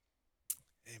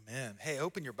Amen. Hey,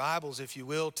 open your Bibles, if you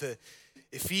will, to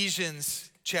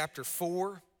Ephesians chapter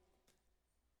 4.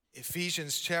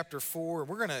 Ephesians chapter 4.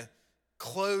 We're going to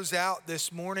close out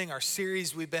this morning our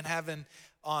series we've been having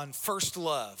on first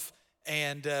love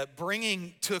and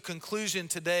bringing to a conclusion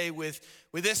today with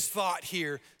this thought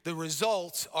here: the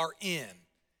results are in.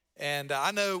 And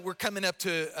I know we're coming up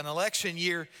to an election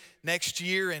year next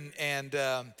year, and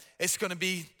it's going to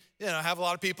be, have a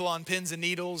lot of people on pins and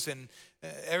needles, and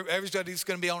everybody's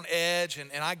going to be on edge,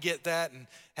 and I get that. And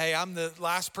hey, I'm the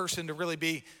last person to really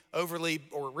be overly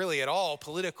or really at all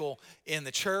political in the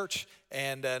church,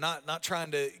 and not trying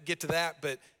to get to that.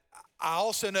 But I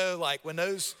also know, like, when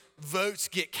those votes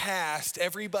get cast,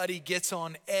 everybody gets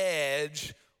on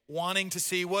edge wanting to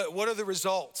see what are the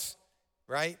results,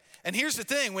 right? And here's the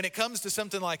thing: when it comes to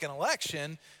something like an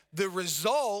election, the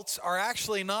results are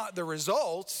actually not the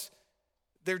results.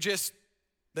 They're just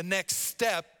the next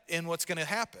step in what's going to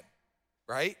happen,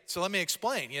 right? So let me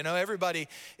explain. Everybody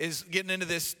is getting into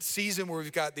this season where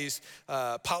we've got these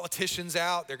politicians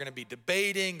out. They're going to be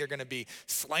debating. They're going to be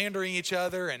slandering each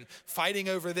other and fighting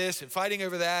over this and fighting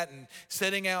over that and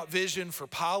setting out vision for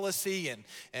policy and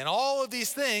all of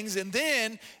these things. And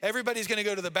then everybody's going to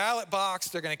go to the ballot box.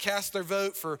 They're going to cast their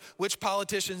vote for which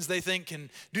politicians they think can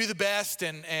do the best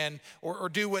or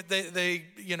do what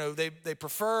they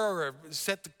prefer, or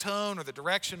set the tone or the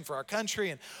direction for our country.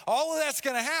 And all of that's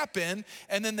going to happen.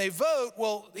 And then they vote.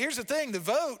 Well, here's the thing: the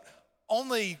vote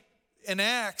only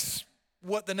enacts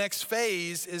what the next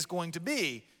phase is going to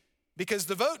be, because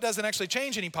the vote doesn't actually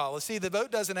change any policy. The vote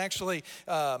doesn't actually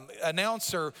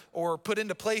announce or put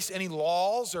into place any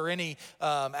laws or any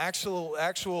actual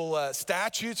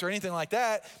statutes or anything like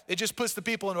that. It just puts the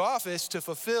people into office to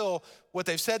fulfill what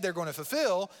they've said they're going to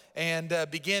fulfill and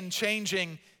begin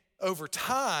changing over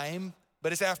time,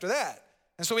 but it's after that.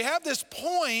 And so we have this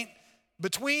point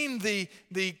between the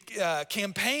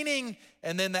campaigning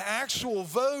and then the actual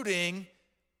voting,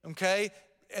 okay?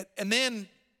 And then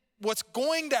what's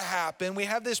going to happen, we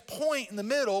have this point in the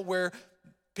middle where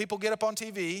people get up on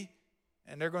TV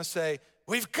and they're going to say,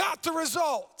 "We've got the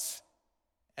results."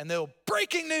 And they'll,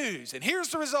 "Breaking news, and here's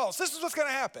the results. This is what's going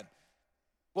to happen."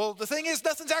 Well, the thing is,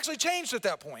 nothing's actually changed at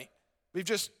that point. We've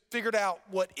just figured out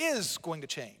what is going to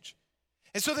change.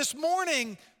 And so this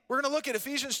morning, we're going to look at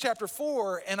Ephesians chapter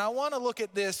 4, and I want to look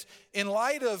at this in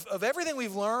light of everything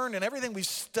we've learned and everything we've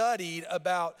studied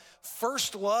about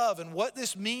first love and what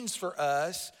this means for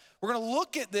us. We're going to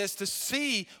look at this to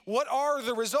see what are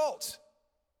the results.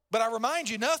 But I remind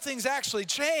you, nothing's actually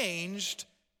changed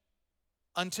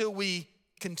until we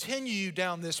continue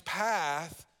down this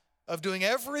path of doing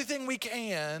everything we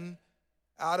can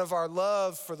out of our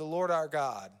love for the Lord our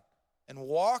God, and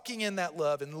walking in that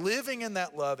love and living in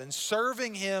that love and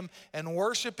serving Him and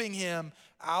worshiping Him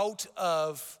out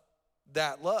of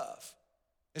that love.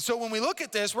 And so when we look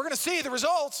at this, we're going to see the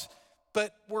results,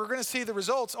 but we're going to see the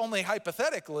results only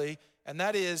hypothetically, and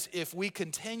that is if we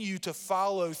continue to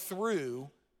follow through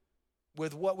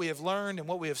with what we have learned and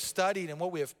what we have studied and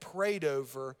what we have prayed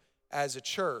over as a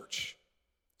church.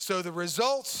 So the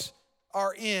results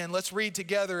are in. Let's read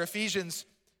together Ephesians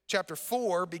chapter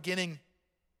 4, beginning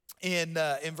in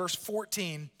verse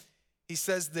 14. He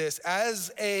says this: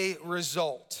 "As a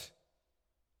result,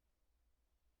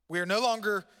 we are no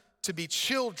longer to be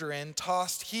children,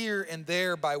 tossed here and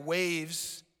there by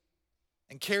waves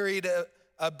and carried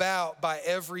about by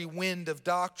every wind of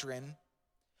doctrine,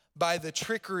 by the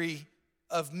trickery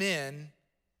of men,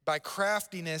 by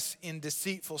craftiness in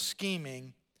deceitful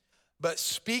scheming, but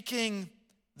speaking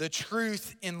the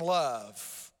truth in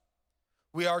love,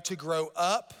 we are to grow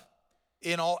up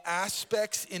in all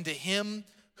aspects into Him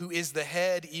who is the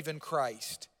head, even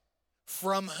Christ,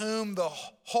 from whom the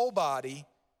whole body,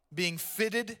 being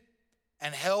fitted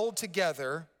and held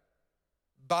together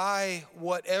by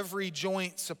what every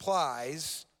joint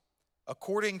supplies,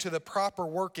 according to the proper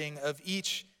working of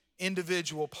each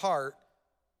individual part,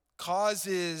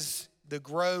 causes the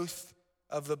growth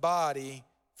of the body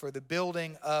for the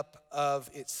building up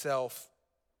of itself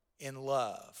in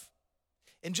love."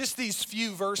 In just these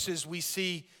few verses, we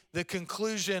see the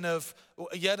conclusion of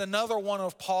yet another one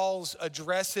of Paul's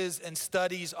addresses and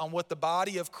studies on what the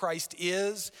body of Christ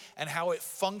is and how it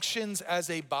functions as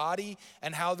a body,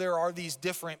 and how there are these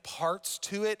different parts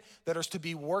to it that are to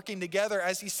be working together,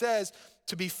 as he says,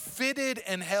 to be fitted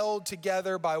and held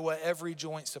together by what every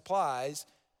joint supplies.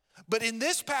 But in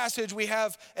this passage, we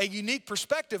have a unique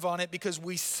perspective on it, because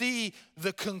we see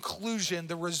the conclusion,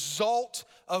 the result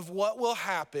of what will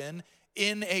happen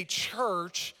in a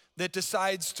church that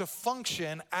decides to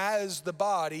function as the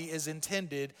body is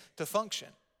intended to function.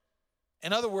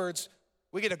 In other words,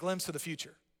 we get a glimpse of the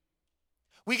future.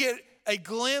 We get a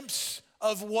glimpse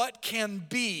of what can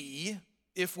be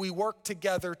if we work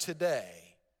together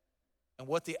today and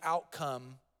what the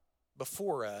outcome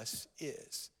before us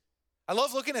is. I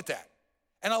love looking at that.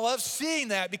 And I love seeing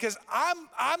that because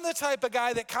I'm the type of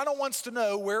guy that kind of wants to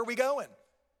know where are we going.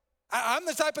 I'm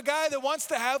the type of guy that wants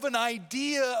to have an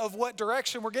idea of what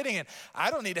direction we're getting in.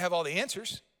 I don't need to have all the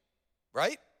answers,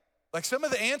 right? Like some of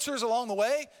the answers along the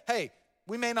way, hey,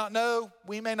 we may not know,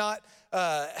 we may not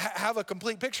have a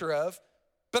complete picture of,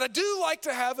 but I do like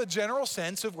to have a general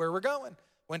sense of where we're going.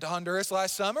 Went to Honduras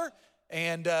last summer,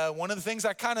 and one of the things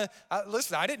I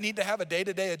didn't need to have a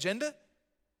day-to-day agenda,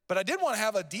 but I did want to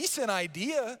have a decent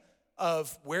idea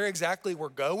of where exactly we're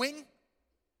going.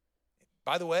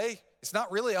 By the way, it's not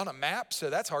really on a map, so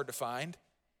that's hard to find.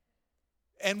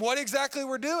 And what exactly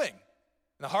we're doing.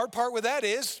 And the hard part with that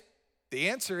is, the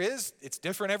answer is it's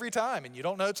different every time, and you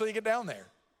don't know until you get down there.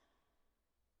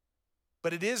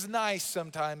 But it is nice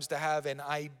sometimes to have an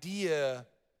idea,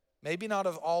 maybe not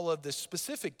of all of the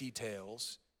specific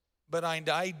details, but an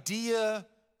idea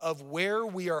of where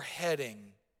we are heading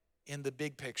in the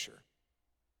big picture.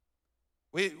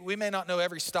 We may not know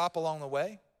every stop along the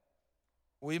way.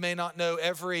 We may not know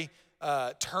every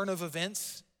turn of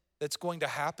events that's going to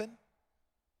happen.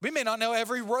 We may not know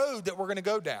every road that we're going to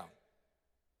go down.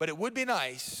 But it would be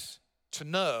nice to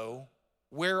know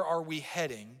where are we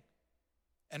heading,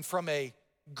 and from a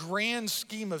grand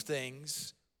scheme of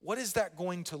things, what is that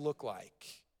going to look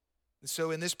like? And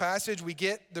so in this passage, we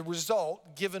get the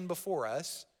result given before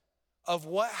us of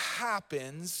what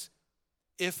happens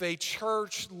if a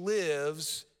church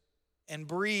lives and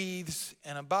breathes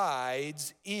and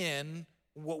abides in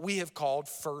what we have called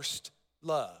first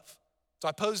love. So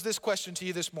I pose this question to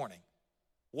you this morning.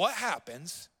 What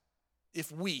happens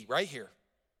if we, right here,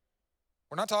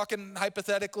 we're not talking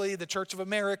hypothetically the Church of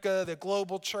America, the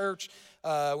global church.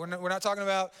 We're not talking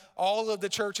about all of the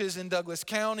churches in Douglas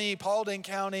County, Paulding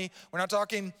County. We're not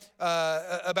talking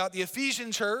about the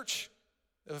Ephesian church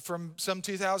from some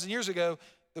 2,000 years ago.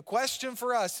 The question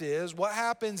for us is, what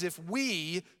happens if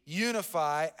we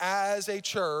unify as a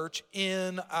church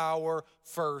in our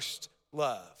first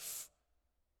love?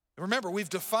 Remember, we've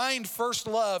defined first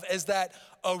love as that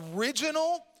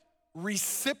original,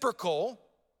 reciprocal.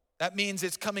 That means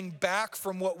it's coming back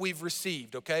from what we've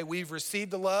received, okay? We've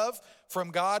received the love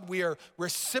from God. We are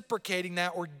reciprocating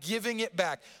that. We're giving it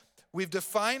back. We've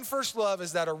defined first love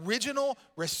as that original,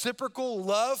 reciprocal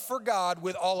love for God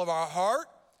with all of our heart,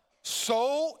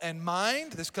 soul, and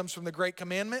mind. This comes from the Great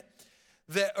Commandment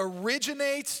that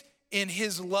originates in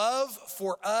his love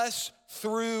for us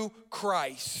through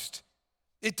Christ.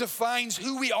 It defines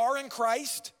who we are in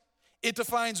Christ. It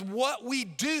defines what we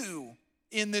do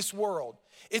in this world.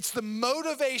 It's the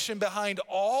motivation behind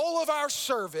all of our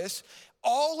service,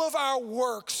 all of our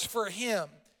works for him.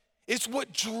 It's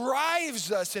what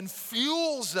drives us and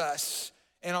fuels us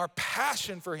in our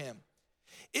passion for him.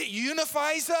 It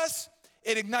unifies us,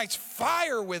 it ignites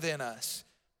fire within us,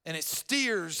 and it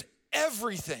steers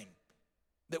everything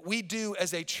that we do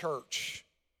as a church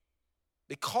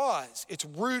because it's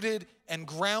rooted and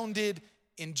grounded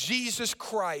in Jesus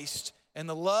Christ and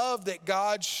the love that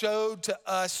God showed to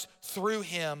us through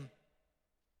him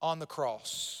on the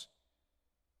cross.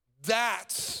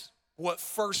 That's what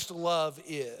first love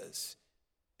is.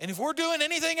 And if we're doing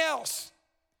anything else,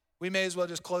 we may as well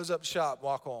just close up shop,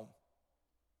 walk home.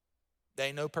 There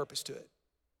ain't no purpose to it.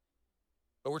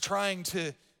 But we're trying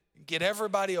to get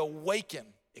everybody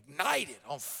awakened, ignited,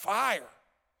 on fire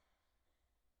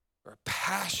for a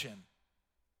passion,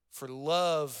 for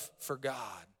love for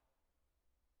God.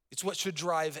 It's what should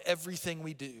drive everything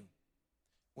we do.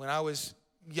 When I was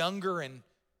younger and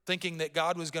thinking that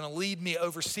God was going to lead me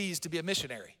overseas to be a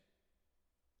missionary,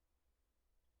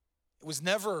 it was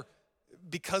never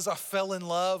because I fell in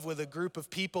love with a group of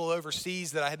people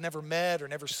overseas that I had never met or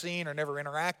never seen or never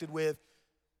interacted with.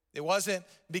 It wasn't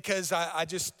because I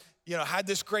just, had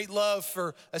this great love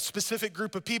for a specific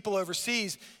group of people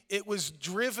overseas. It was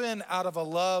driven out of a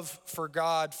love for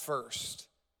God first,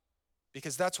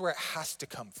 because that's where it has to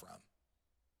come from.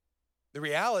 The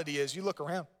reality is, you look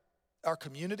around our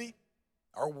community,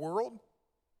 our world,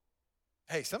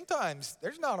 hey, sometimes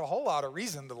there's not a whole lot of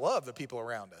reason to love the people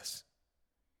around us.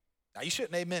 Now, you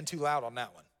shouldn't amen too loud on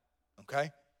that one,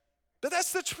 okay? But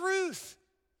that's the truth.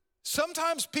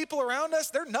 Sometimes people around us,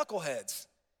 they're knuckleheads.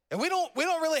 And we don't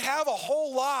really have a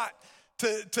whole lot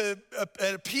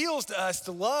it appeals to us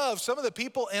to love some of the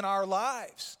people in our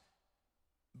lives.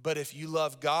 But if you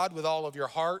love God with all of your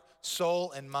heart,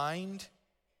 soul, and mind,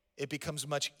 it becomes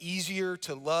much easier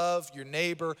to love your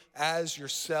neighbor as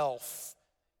yourself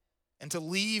and to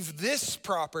leave this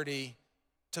property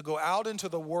to go out into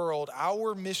the world,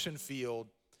 our mission field,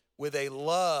 with a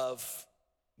love,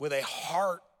 with a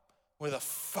heart, with a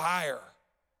fire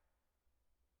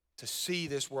to see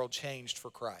this world changed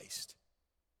for Christ.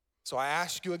 So I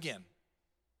ask you again,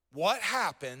 what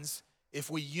happens if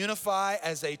we unify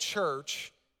as a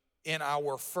church in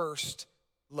our first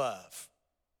love?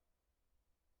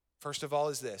 First of all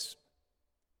is this: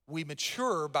 we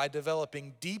mature by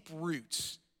developing deep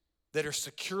roots that are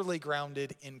securely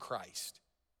grounded in Christ.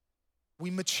 We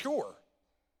mature,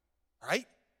 right?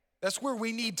 That's where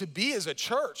we need to be as a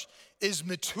church, is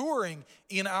maturing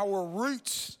in our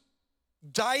roots,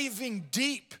 diving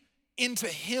deep into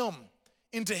Him,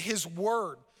 into His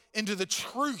Word, into the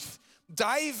truth,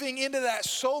 diving into that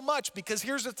so much, because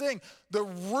here's the thing, the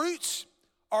roots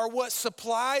are what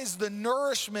supplies the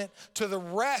nourishment to the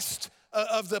rest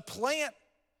of the plant.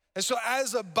 And so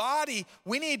as a body,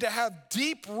 we need to have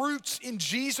deep roots in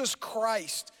Jesus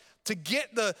Christ to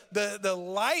get the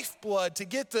lifeblood, to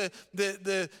get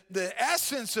the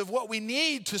essence of what we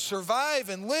need to survive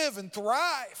and live and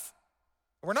thrive.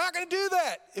 We're not going to do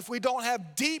that if we don't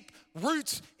have deep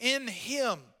roots in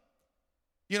Him.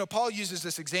 You know, Paul uses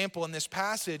this example in this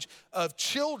passage of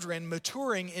children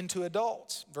maturing into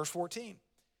adults, verse 14.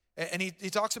 And he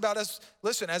talks about us,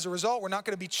 listen, as a result, we're not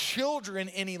going to be children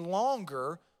any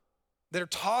longer that are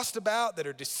tossed about, that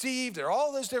are deceived, that are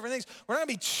all those different things. We're not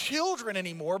going to be children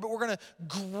anymore, but we're going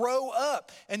to grow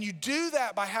up. And you do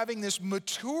that by having this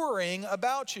maturing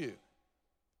about you.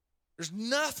 There's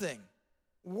nothing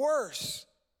worse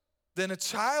than a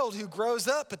child who grows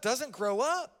up but doesn't grow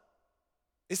up.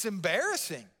 It's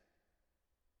embarrassing.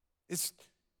 It's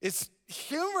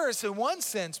humorous in one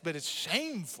sense, but it's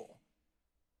shameful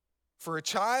for a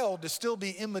child to still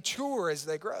be immature as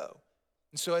they grow.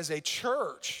 And so as a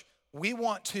church, we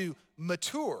want to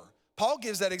mature. Paul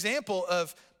gives that example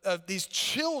of these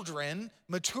children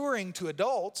maturing to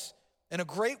adults, and a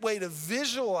great way to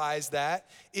visualize that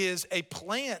is a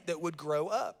plant that would grow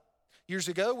up. Years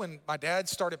ago, when my dad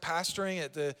started pastoring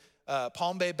at the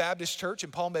Palm Bay Baptist Church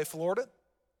in Palm Bay, Florida,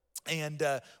 and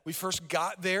we first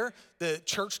got there, the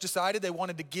church decided they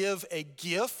wanted to give a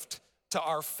gift to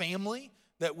our family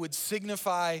that would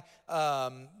signify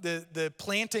the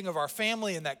planting of our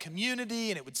family in that community,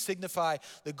 and it would signify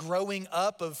the growing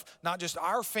up of not just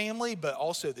our family, but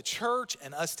also the church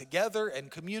and us together and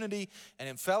community and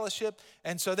in fellowship.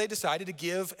 And so they decided to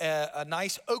give a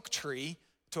nice oak tree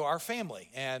to our family.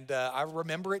 And I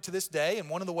remember it to this day. And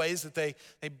one of the ways that they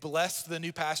blessed the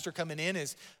new pastor coming in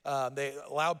is they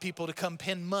allowed people to come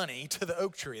pin money to the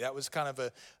oak tree. That was kind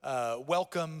of a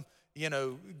welcome,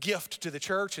 gift to the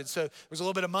church. And so there was a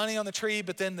little bit of money on the tree,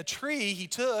 but then the tree he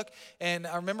took, and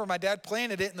I remember my dad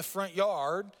planted it in the front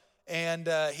yard, and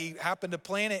he happened to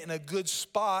plant it in a good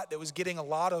spot that was getting a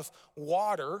lot of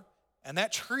water. And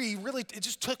that tree really, it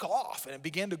just took off and it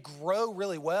began to grow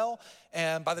really well.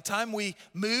 And by the time we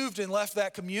moved and left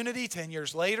that community 10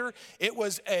 years later, it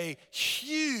was a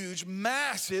huge,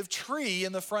 massive tree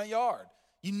in the front yard.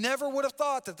 You never would have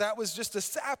thought that that was just a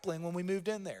sapling when we moved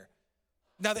in there.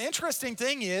 Now, the interesting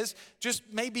thing is, just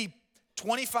maybe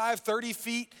 25, 30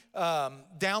 feet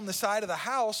down the side of the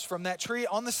house from that tree,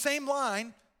 on the same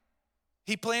line,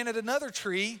 he planted another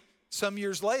tree some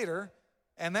years later,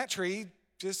 and that tree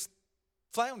just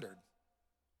floundered.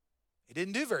 It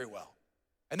didn't do very well.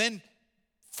 And then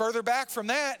further back from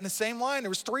that, in the same line,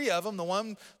 there was 3 of them. The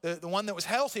one that was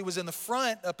healthy was in the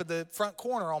front, up at the front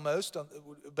corner almost,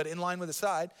 but in line with the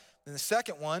side. And the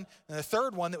second one, and the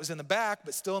third one that was in the back,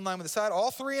 but still in line with the side.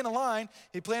 All 3 in a line.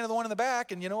 He planted the one in the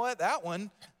back, and you know what? That one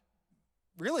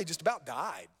really just about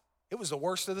died. It was the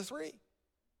worst of the 3.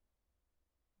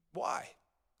 Why?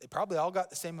 They probably all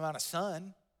got the same amount of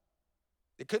sun.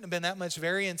 There couldn't have been that much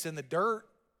variance in the dirt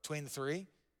between the 3.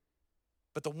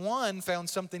 But the one found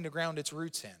something to ground its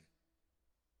roots in,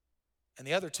 and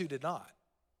the other 2 did not.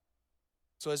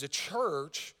 So as a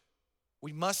church,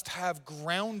 we must have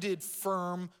grounded,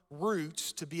 firm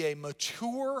roots to be a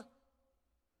mature,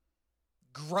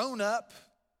 grown-up,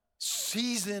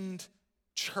 seasoned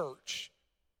church.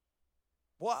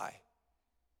 Why?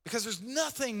 Because there's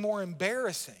nothing more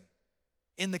embarrassing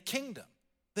in the kingdom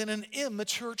than an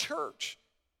immature church.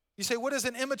 You say, what does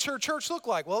an immature church look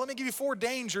like? Well, let me give you 4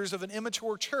 dangers of an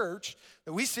immature church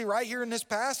that we see right here in this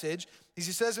passage. As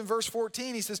he says in verse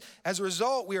 14, he says, as a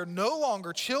result, we are no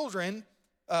longer children,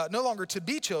 no longer to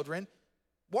be children.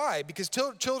 Why? Because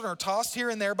children are tossed here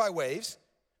and there by waves.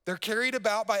 They're carried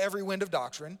about by every wind of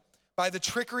doctrine, by the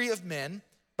trickery of men,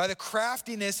 by the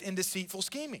craftiness in deceitful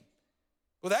scheming.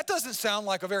 Well, that doesn't sound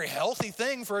like a very healthy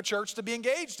thing for a church to be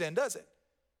engaged in, does it?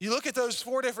 You look at those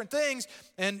four different things,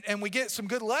 and we get some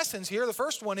good lessons here. The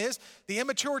first one is the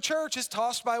immature church is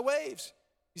tossed by waves.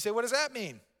 You say, what does that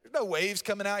mean? There's no waves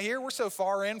coming out here. We're so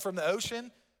far in from the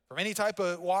ocean, from any type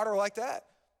of water like that.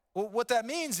 Well, what that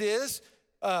means is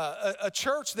a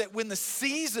church that when the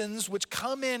seasons which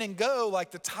come in and go,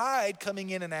 like the tide coming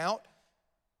in and out,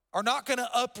 are not going to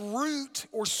uproot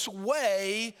or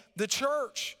sway the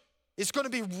church. It's going to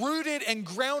be rooted and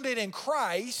grounded in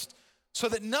Christ so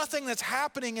that nothing that's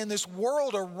happening in this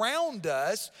world around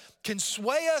us can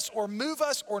sway us or move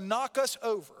us or knock us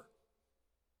over.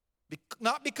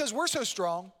 Not because we're so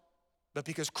strong, but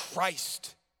because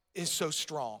Christ is so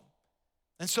strong.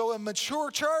 And so a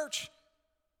mature church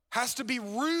has to be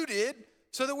rooted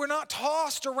so that we're not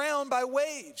tossed around by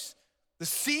waves, the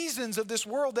seasons of this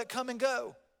world that come and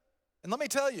go. And let me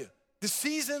tell you, the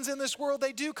seasons in this world,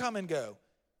 they do come and go.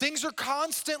 Things are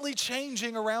constantly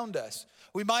changing around us.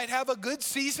 We might have a good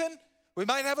season. We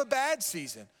might have a bad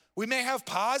season. We may have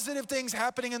positive things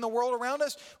happening in the world around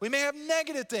us. We may have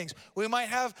negative things. We might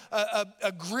have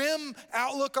a grim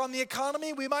outlook on the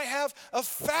economy. We might have a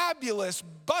fabulous,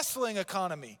 bustling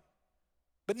economy.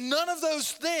 But none of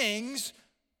those things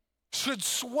should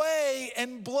sway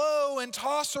and blow and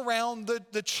toss around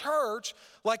the church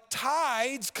like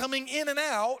tides coming in and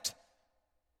out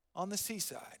on the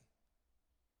seaside.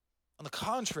 On the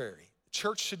contrary, the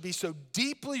church should be so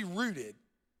deeply rooted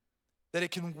that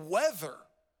it can weather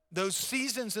those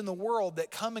seasons in the world that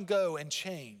come and go and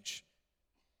change.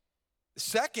 The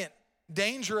second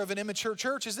danger of an immature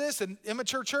church is this: an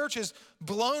immature church is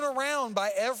blown around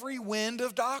by every wind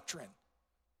of doctrine.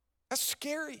 That's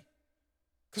scary.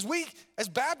 Because we, as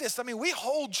Baptists, we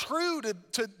hold true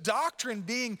to doctrine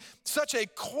being such a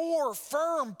core,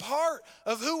 firm part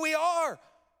of who we are.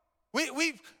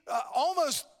 We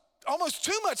almost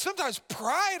too much sometimes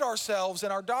pride ourselves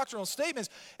in our doctrinal statements,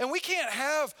 and we can't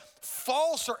have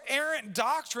false or errant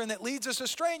doctrine that leads us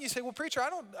astray. And you say, well, preacher,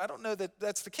 I don't know that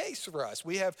that's the case for us.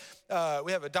 We have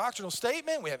a doctrinal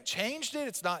statement. We haven't changed it.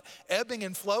 It's not ebbing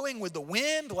and flowing with the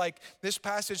wind like this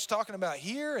passage is talking about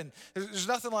here, and there's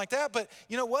nothing like that. But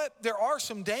you know what? There are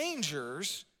some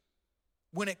dangers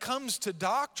when it comes to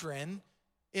doctrine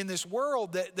in this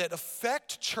world that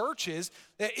affect churches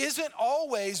that isn't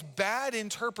always bad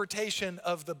interpretation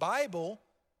of the Bible,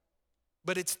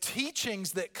 but it's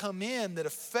teachings that come in that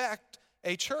affect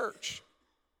a church.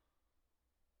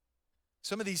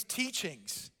 Some of these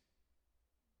teachings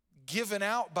given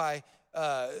out by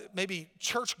maybe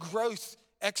church growth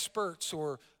experts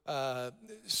or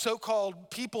so-called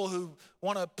people who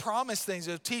want to promise things,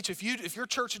 to teach, if your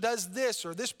church does this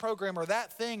or this program or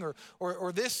that thing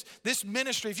or this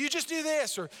ministry, if you just do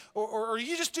this or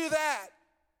you just do that,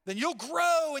 then you'll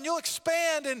grow and you'll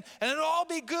expand and it'll all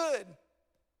be good.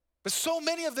 But so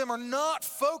many of them are not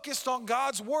focused on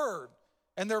God's word,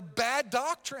 and they're bad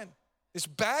doctrine. It's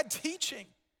bad teaching.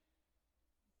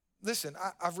 Listen,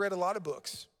 I've read a lot of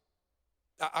books.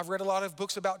 I've read a lot of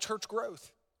books about church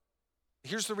growth.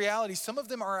 Here's the reality. Some of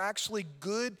them are actually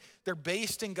good. They're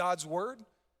based in God's word.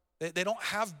 They don't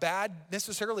have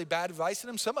necessarily bad advice in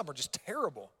them. Some of them are just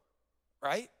terrible,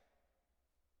 right?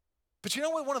 But you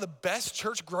know what one of the best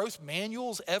church growth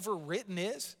manuals ever written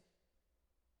is?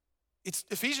 It's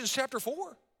Ephesians chapter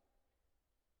 4.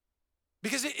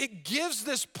 Because it gives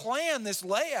this plan, this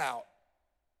layout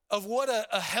of what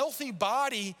a healthy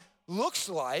body looks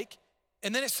like.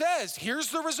 And then it says,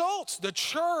 here's the results. The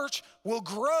church will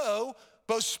grow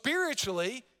both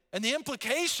spiritually, and the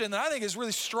implication that I think is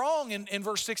really strong in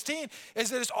verse 16 is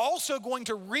that it's also going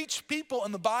to reach people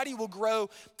and the body will grow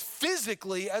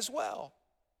physically as well.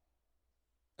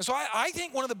 And so I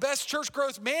think one of the best church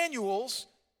growth manuals,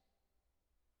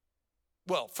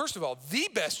 well, first of all, the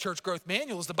best church growth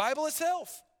manual is the Bible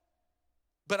itself.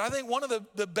 But I think one of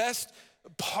the best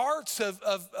parts of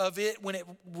it when it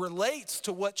relates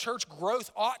to what church growth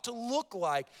ought to look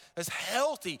like as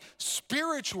healthy,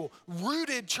 spiritual,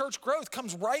 rooted church growth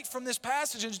comes right from this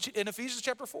passage in Ephesians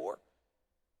chapter 4.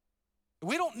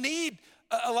 We don't need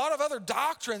a lot of other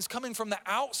doctrines coming from the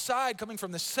outside, coming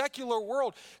from the secular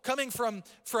world, coming from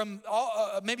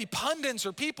maybe pundits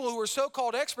or people who are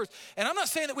so-called experts. And I'm not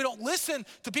saying that we don't listen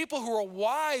to people who are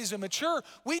wise and mature.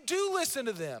 We do listen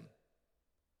to them.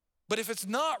 But if it's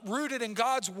not rooted in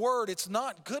God's word, it's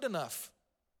not good enough.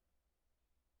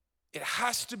 It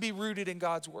has to be rooted in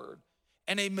God's word.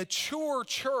 And a mature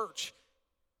church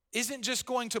isn't just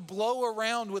going to blow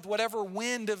around with whatever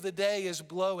wind of the day is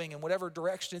blowing and whatever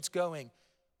direction it's going,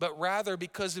 but rather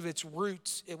because of its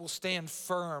roots, it will stand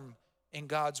firm in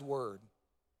God's word.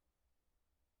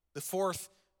 The fourth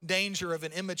danger of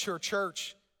an immature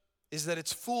church is that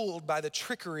it's fooled by the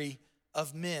trickery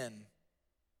of men.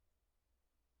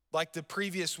 like the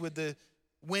previous with the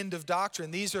wind of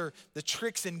doctrine. These are the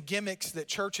tricks and gimmicks that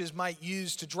churches might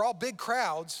use to draw big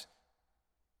crowds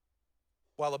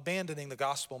while abandoning the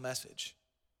gospel message.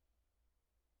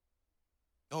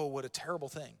 Oh, what a terrible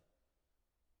thing.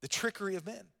 The trickery of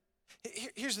men.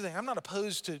 Here's the thing. I'm not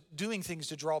opposed to doing things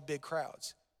to draw big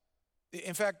crowds.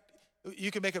 In fact,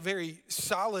 you can make a very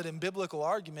solid and biblical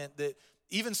argument that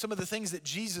even some of the things that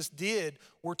Jesus did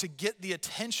were to get the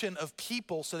attention of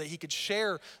people so that he could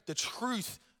share the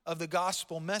truth of the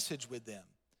gospel message with them.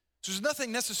 So there's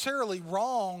nothing necessarily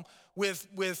wrong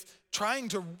with trying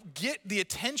to get the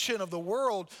attention of the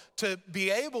world to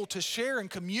be able to share and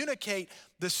communicate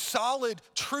the solid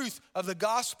truth of the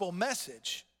gospel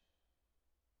message.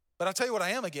 But I'll tell you what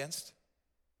I am against.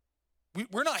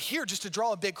 We're not here just to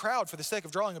draw a big crowd for the sake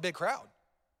of drawing a big crowd.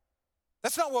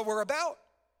 That's not what we're about.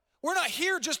 We're not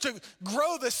here just to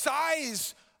grow the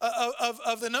size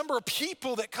of the number of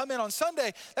people that come in on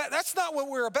Sunday. That's not what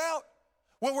we're about.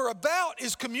 What we're about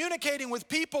is communicating with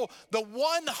people the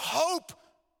one hope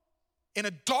in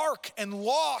a dark and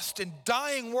lost and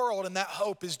dying world, and that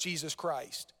hope is Jesus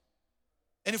Christ.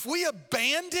 And if we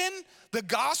abandon the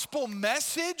gospel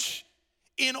message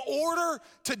in order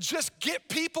to just get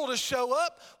people to show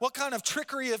up, what kind of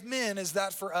trickery of men is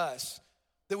that for us?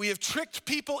 That we have tricked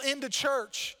people into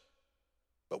church,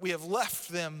 but we have left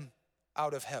them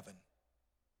out of heaven.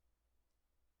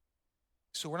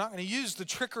 So we're not going to use the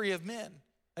trickery of men.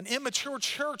 An immature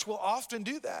church will often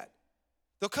do that.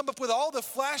 They'll come up with all the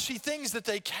flashy things that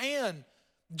they can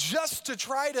just to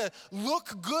try to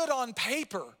look good on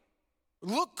paper,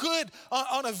 look good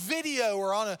on a video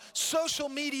or on a social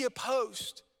media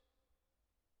post.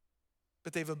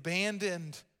 But they've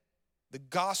abandoned the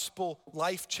gospel,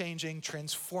 life-changing,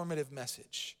 transformative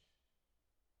message.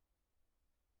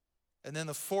 And then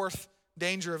the fourth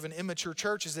danger of an immature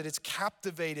church is that it's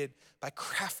captivated by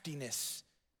craftiness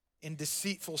in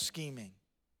deceitful scheming.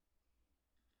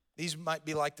 These might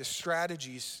be like the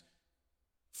strategies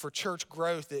for church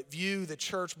growth that view the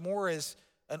church more as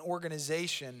an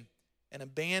organization and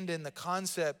abandon the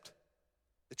concept,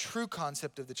 the true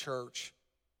concept of the church,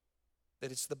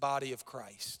 that it's the body of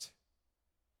Christ.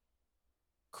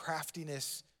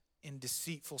 Craftiness in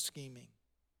deceitful scheming.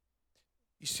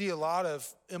 You see a lot of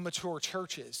immature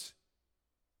churches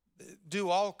do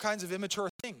all kinds of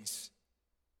immature things.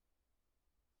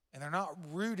 And they're not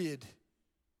rooted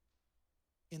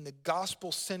in the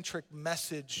gospel-centric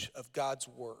message of God's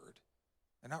word.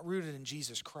 They're not rooted in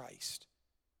Jesus Christ.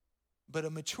 But a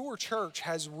mature church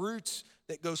has roots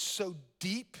that go so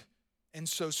deep and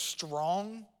so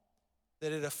strong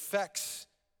that it affects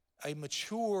a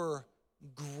mature,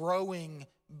 growing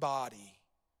body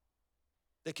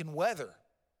that can weather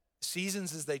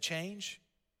seasons as they change,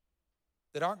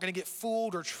 that aren't going to get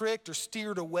fooled or tricked or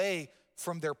steered away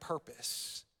from their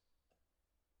purpose.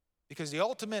 Because the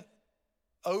ultimate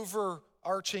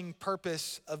overarching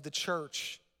purpose of the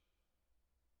church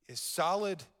is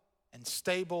solid and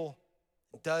stable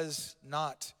and does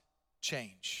not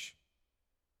change.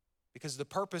 Because the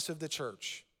purpose of the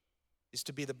church is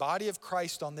to be the body of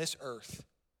Christ on this earth,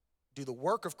 do the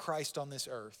work of Christ on this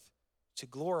earth, to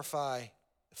glorify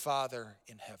the Father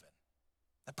in heaven.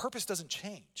 That purpose doesn't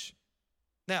change.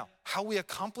 Now, how we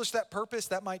accomplish that purpose,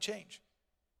 that might change.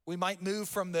 We might move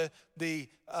from the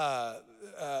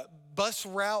bus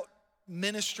route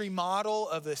ministry model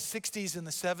of the 60s and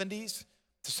the 70s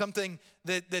to something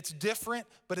that's different.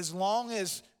 But as long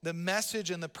as the message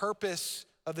and the purpose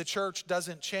of the church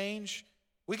doesn't change,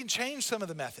 we can change some of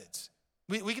the methods.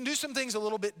 We can do some things a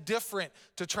little bit different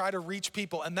to try to reach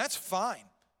people, and that's fine.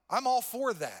 I'm all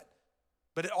for that.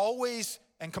 But it always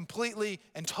and completely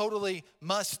and totally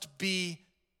must be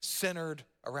centered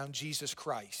around Jesus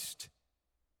Christ.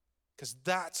 Because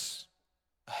that's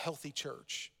a healthy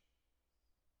church.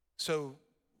 So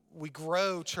we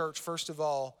grow church, first of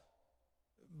all,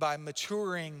 by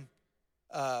maturing.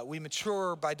 We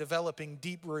mature by developing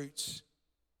deep roots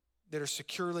that are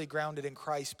securely grounded in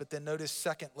Christ. But then notice,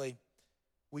 secondly,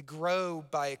 we grow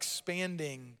by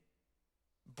expanding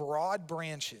broad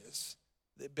branches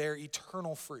that bear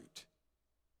eternal fruit.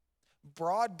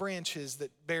 Broad branches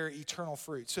that bear eternal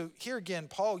fruit. So here again,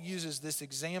 Paul uses this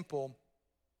example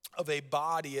of a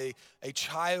body, a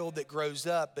child that grows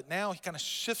up, but now he kind of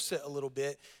shifts it a little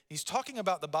bit. He's talking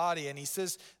about the body, and he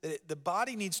says that the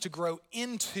body needs to grow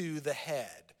into the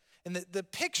head. And the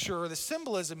picture or the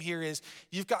symbolism here is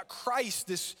you've got Christ,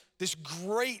 this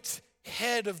great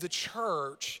head of the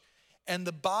church, and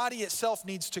the body itself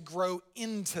needs to grow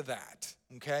into that,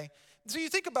 okay? So you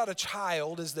think about a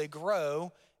child as they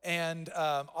grow, and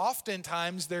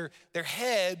oftentimes their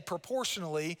head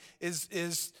proportionally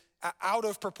is out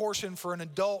of proportion for an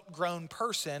adult grown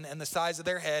person and the size of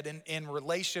their head in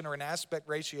relation or an aspect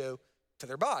ratio to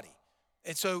their body.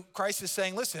 And so Christ is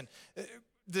saying, listen,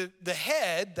 the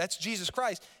head, that's Jesus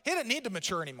Christ, he doesn't need to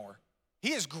mature anymore.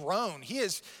 He has grown.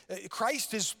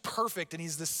 Christ is perfect, and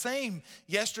he's the same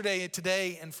yesterday,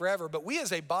 today, and forever. But we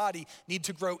as a body need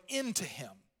to grow into him.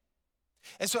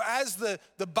 And so as the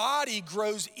body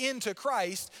grows into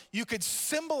Christ, you could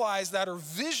symbolize that or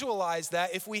visualize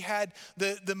that if we had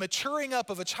the maturing up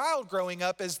of a child growing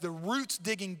up as the roots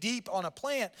digging deep on a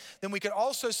plant, then we could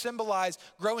also symbolize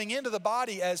growing into the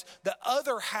body as the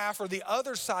other half or the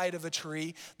other side of a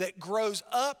tree that grows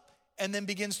up and then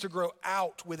begins to grow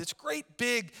out with its great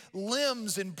big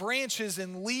limbs and branches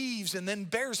and leaves and then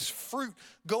bears fruit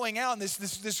going out. And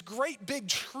this great big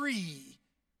tree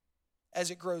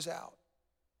as it grows out.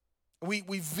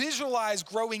 We visualize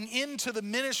growing into the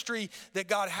ministry that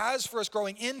God has for us,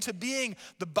 growing into being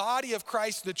the body of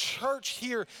Christ, the church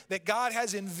here that God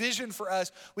has envisioned for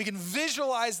us. We can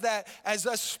visualize that as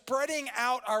us spreading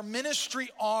out our ministry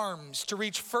arms to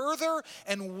reach further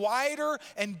and wider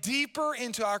and deeper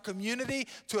into our community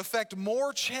to affect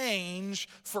more change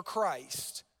for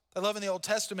Christ. I love in the Old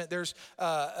Testament, there's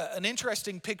an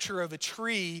interesting picture of a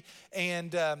tree,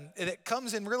 and it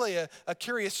comes in really a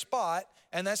curious spot,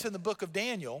 and that's in the book of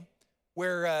Daniel,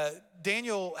 where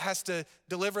Daniel has to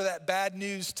deliver that bad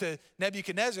news to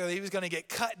Nebuchadnezzar that he was going to get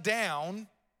cut down,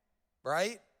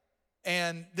 right?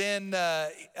 And then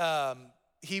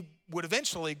he would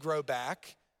eventually grow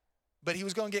back, but he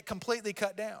was going to get completely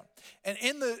cut down. And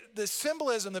in the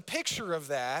symbolism, the picture of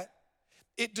that,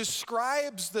 it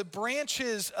describes the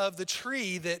branches of the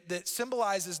tree that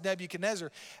symbolizes Nebuchadnezzar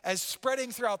as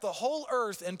spreading throughout the whole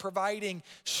earth and providing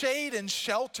shade and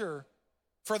shelter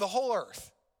for the whole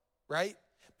earth, right?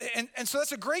 And so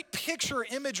that's a great picture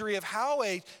imagery of how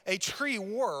a tree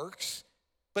works,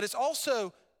 but it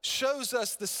also shows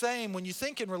us the same when you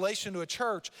think in relation to a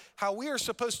church, how we are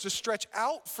supposed to stretch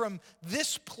out from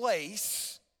this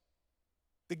place,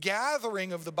 the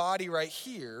gathering of the body right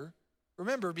here.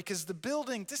 Remember, because the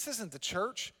building, this isn't the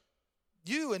church.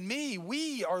 You and me,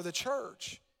 we are the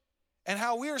church. And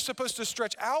how we are supposed to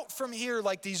stretch out from here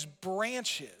like these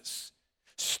branches,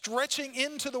 stretching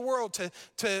into the world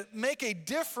to make a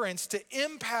difference, to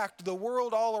impact the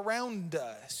world all around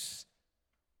us,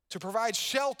 to provide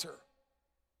shelter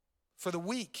for the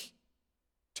weak,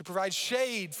 to provide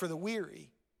shade for the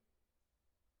weary,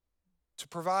 to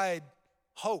provide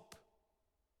hope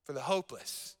for the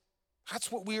hopeless. That's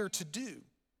what we are to do.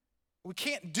 We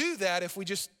can't do that if we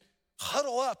just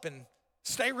huddle up and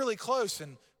stay really close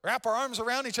and wrap our arms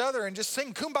around each other and just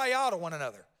sing kumbaya to one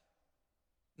another.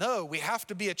 No, we have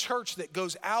to be a church that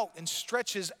goes out and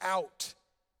stretches out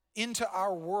into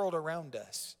our world around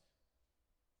us.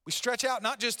 We stretch out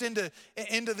not just into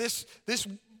this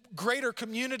greater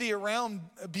community around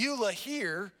Beulah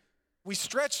here. We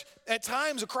stretch at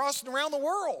times across and around the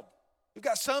world. We've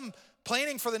got some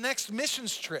planning for the next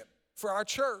missions trip for our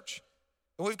church.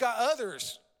 And we've got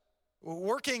others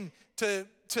working to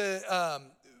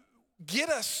get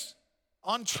us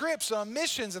on trips, on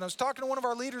missions. And I was talking to one of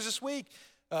our leaders this week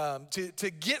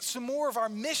to get some more of our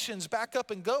missions back up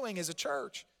and going as a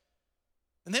church.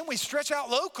 And then we stretch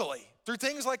out locally through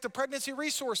things like the Pregnancy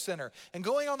Resource Center and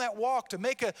going on that walk to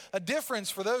make a difference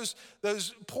for those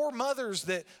poor mothers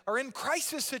that are in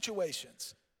crisis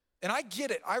situations. And I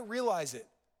get it. I realize it.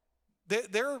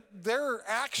 Their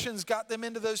actions got them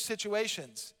into those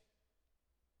situations.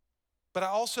 But I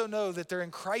also know that they're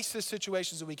in crisis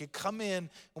situations that we can come in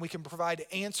and we can provide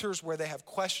answers where they have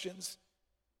questions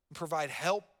and provide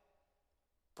help,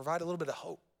 provide a little bit of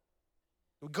hope.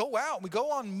 We go out, we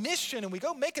go on mission, and we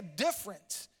go make a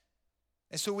difference.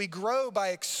 And so we grow by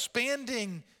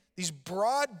expanding these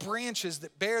broad branches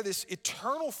that bear this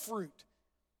eternal fruit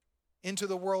into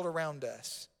the world around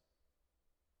us.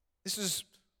 This is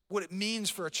what it means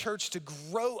for a church to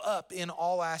grow up in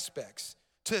all aspects,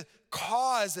 to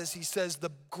cause, as he says,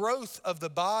 the growth of the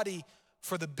body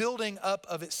for the building up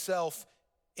of itself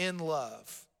in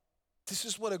love. This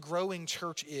is what a growing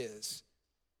church is.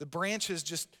 The branches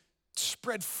just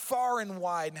spread far and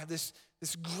wide and have this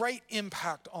great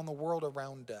impact on the world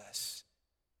around us.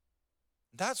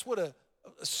 That's what a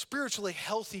spiritually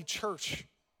healthy church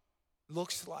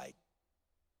looks like.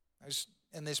 There's,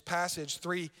 in this passage,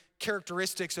 3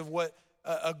 characteristics of what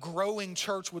a growing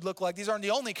church would look like. These aren't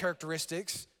the only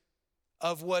characteristics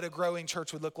of what a growing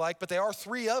church would look like, but they are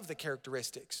 3 of the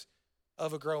characteristics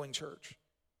of a growing church.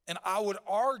 And I would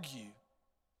argue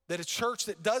that a church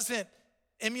that doesn't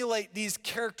emulate these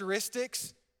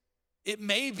characteristics, it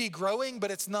may be growing,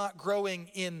 but it's not growing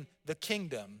in the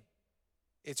kingdom.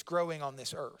 it's growing on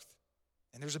this earth.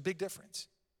 And there's a big difference.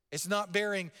 It's not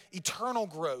bearing eternal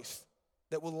growth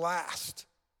that will last,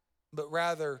 but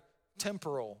rather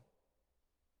temporal,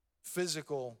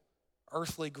 physical,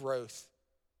 earthly growth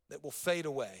that will fade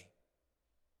away.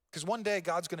 Because one day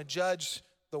God's going to judge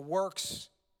the works,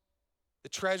 the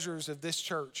treasures of this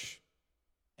church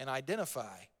and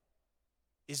identify,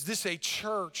 is this a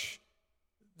church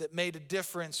that made a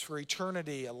difference for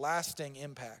eternity, a lasting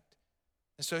impact?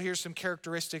 And so here's some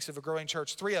characteristics of a growing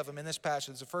church, 3 of them in this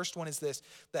passage. The first one is this: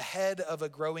 the head of a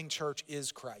growing church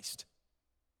is Christ.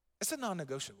 It's a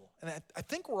non-negotiable. And I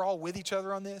think we're all with each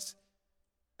other on this.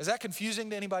 Is that confusing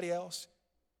to anybody else?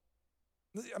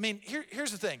 I mean,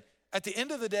 here's the thing. At the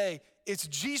end of the day, it's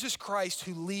Jesus Christ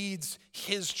who leads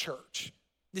his church.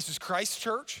 This is Christ's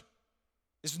church.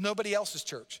 This is nobody else's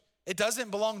church. It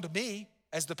doesn't belong to me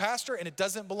as the pastor, and it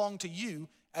doesn't belong to you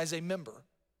as a member.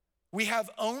 We have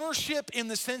ownership in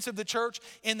the sense of the church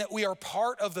in that we are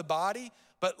part of the body.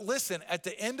 But listen, at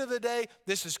the end of the day,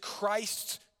 this is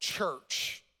Christ's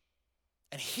church.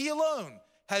 And he alone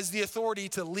has the authority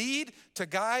to lead, to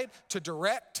guide, to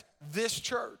direct this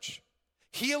church.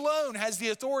 He alone has the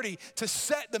authority to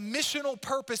set the missional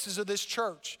purposes of this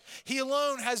church. He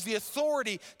alone has the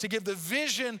authority to give the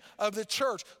vision of the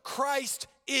church. Christ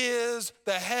is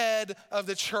the head of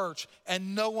the church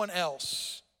and no one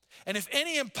else. And if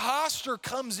any imposter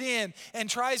comes in and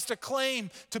tries to claim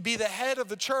to be the head of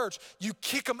the church, you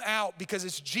kick them out because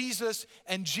it's Jesus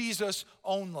and Jesus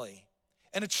only.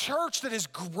 And a church that is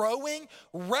growing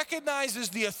recognizes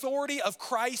the authority of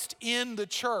Christ in the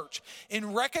church.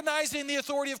 In recognizing the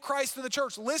authority of Christ in the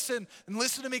church, listen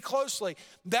to me closely.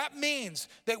 That means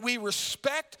that we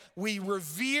respect, we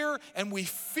revere, and we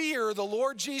fear the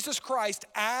Lord Jesus Christ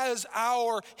as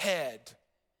our head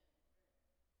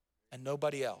and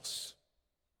nobody else.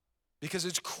 Because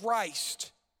it's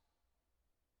Christ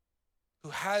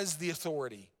who has the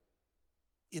authority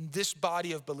in this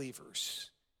body of believers.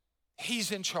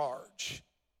 He's in charge,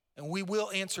 and we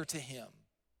will answer to him.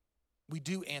 We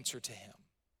do answer to him.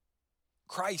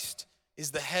 Christ is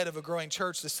the head of a growing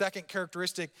church. The second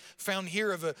characteristic found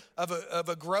here of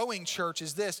a growing church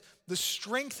is this: the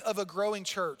strength of a growing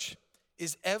church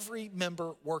is every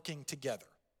member working together.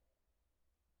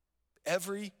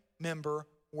 Every member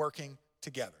working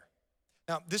together.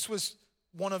 Now, this was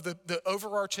one of the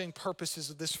overarching purposes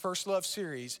of this First Love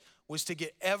series, was to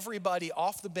get everybody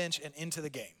off the bench and into the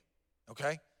game.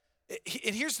 Okay?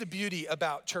 And here's the beauty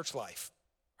about church life.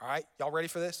 All right? Y'all ready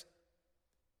for this?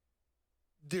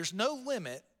 There's no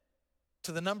limit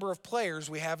to the number of players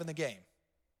we have in the game.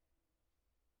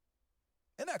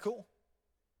 Isn't that cool?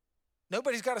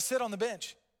 Nobody's got to sit on the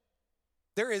bench.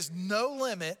 There is no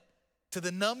limit to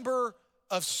the number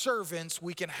of servants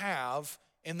we can have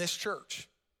in this church.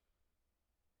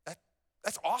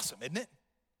 That's awesome, isn't it?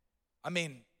 I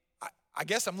mean, I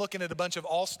guess I'm looking at a bunch of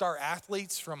all-star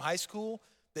athletes from high school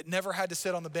that never had to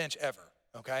sit on the bench ever,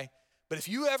 okay? But if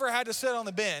you ever had to sit on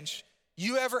the bench,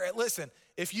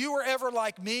 if you were ever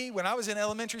like me, when I was in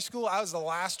elementary school, I was the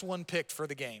last one picked for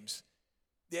the games.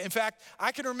 In fact,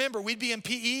 I can remember we'd be in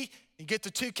PE, you get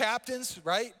the 2 captains,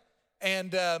 right?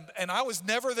 And I was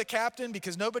never the captain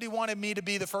because nobody wanted me to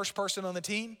be the first person on the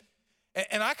team.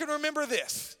 And I can remember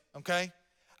this, okay?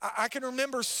 I can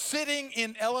remember sitting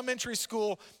in elementary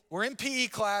school, we're in PE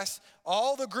class,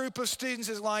 all the group of students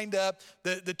is lined up,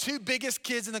 the 2 biggest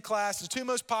kids in the class, the 2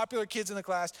 most popular kids in the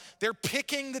class, they're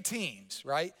picking the teams,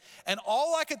 right? And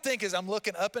all I could think is I'm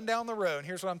looking up and down the row, and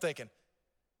here's what I'm thinking.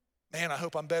 Man, I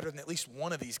hope I'm better than at least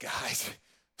one of these guys,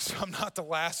 so I'm not the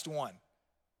last one,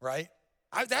 right?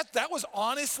 That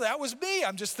was me.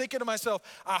 I'm just thinking to myself,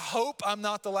 I hope I'm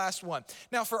not the last one.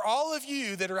 Now, for all of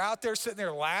you that are out there sitting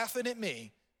there laughing at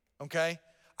me, okay,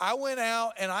 I went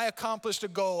out and I accomplished a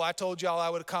goal I told y'all I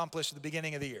would accomplish at the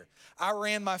beginning of the year. I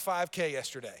ran my 5K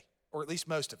yesterday, or at least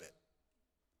most of it.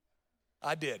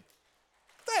 I did.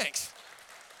 Thanks.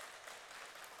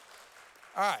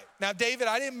 All right. Now, David,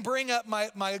 I didn't bring up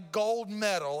my gold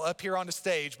medal up here on the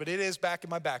stage, but it is back in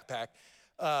my backpack.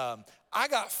 I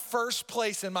got first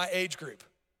place in my age group.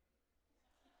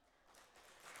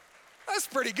 That's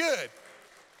pretty good,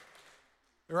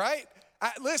 right?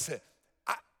 Listen,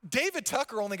 David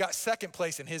Tucker only got second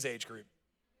place in his age group.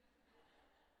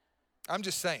 I'm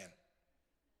just saying.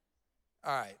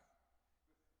 All right.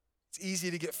 It's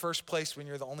easy to get first place when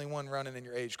you're the only one running in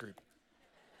your age group.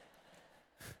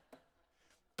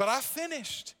 But I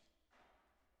finished.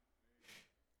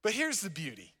 But here's the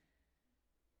beauty.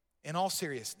 In all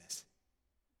seriousness,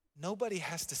 nobody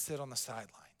has to sit on the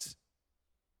sidelines.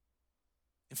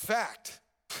 In fact,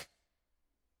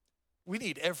 we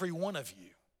need every one of you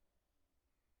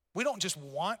We don't just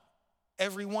want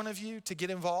every one of you to get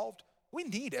involved. We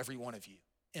need every one of you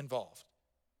involved.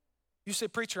 You say,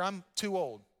 preacher, I'm too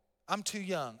old. I'm too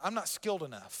young. I'm not skilled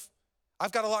enough.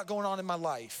 I've got a lot going on in my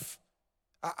life.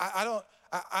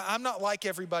 I'm not like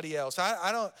everybody else.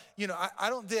 I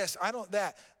don't this, I don't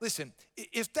that. Listen,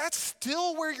 if that's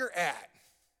still where you're at,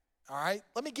 all right,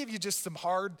 let me give you just some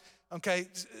hard, okay?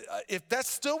 If that's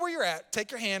still where you're at,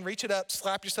 take your hand, reach it up,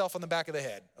 slap yourself on the back of the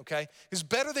head, okay? It's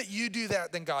better that you do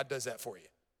that than God does that for you,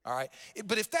 all right?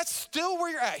 But if that's still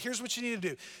where you're at, here's what you need to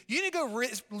do. You need to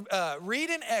go read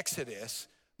in Exodus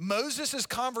Moses'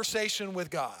 conversation with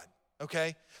God,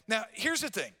 okay? Now, here's the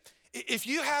thing. If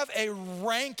you have a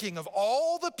ranking of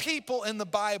all the people in the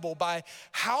Bible by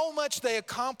how much they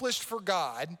accomplished for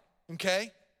God,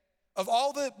 okay, of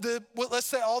all let's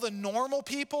say all the normal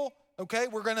people, okay,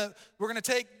 we're gonna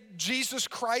take Jesus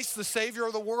Christ, the Savior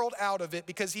of the world, out of it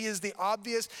because he is the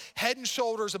obvious head and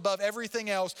shoulders above everything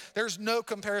else. There's no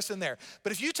comparison there.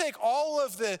 But if you take all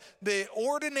of the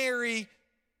ordinary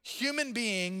human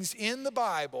beings in the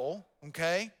Bible,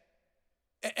 okay,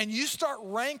 and you start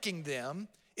ranking them,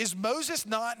 is Moses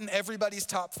not in everybody's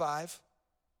top 5?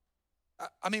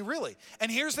 I mean, really.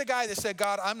 And here's the guy that said,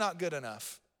 God, I'm not good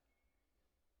enough.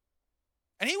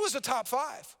 And he was a top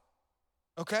 5,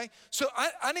 okay? So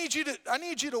I need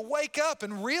you to wake up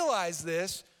and realize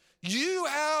this. You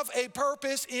have a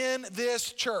purpose in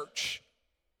this church,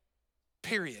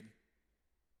 period.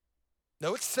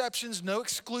 No exceptions, no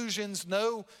exclusions,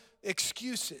 no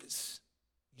excuses.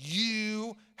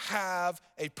 You have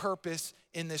a purpose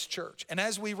in this church. And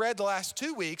as we read the last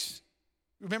 2 weeks,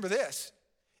 remember this.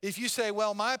 If you say,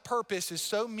 well, my purpose is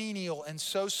so menial and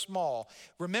so small,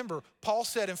 remember, Paul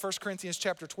said in 1 Corinthians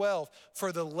chapter 12,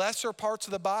 for the lesser parts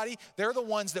of the body, they're the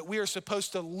ones that we are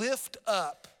supposed to lift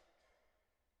up.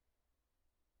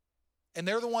 And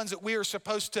they're the ones that we are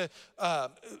supposed to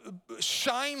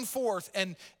shine forth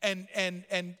and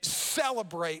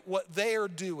celebrate what they are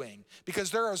doing, because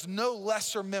there is no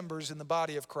lesser members in the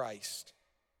body of Christ.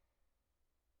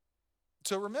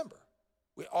 So remember,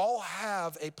 we all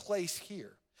have a place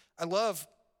here. I love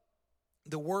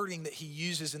the wording that he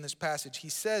uses in this passage. He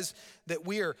says that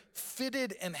we are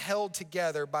fitted and held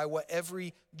together by what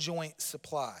every joint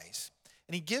supplies.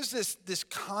 And he gives this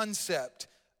concept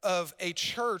of a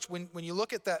church, when you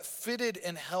look at that fitted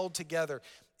and held together,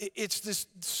 it's this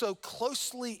so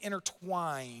closely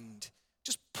intertwined,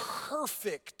 just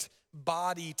perfect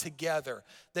body together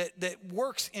that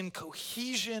works in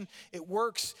cohesion. It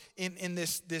works in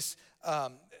this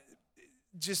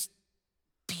just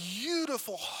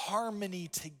beautiful harmony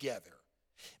together.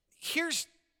 Here's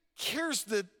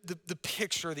the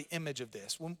picture, the image of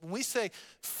this. When we say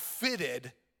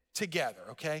fitted together,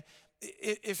 okay?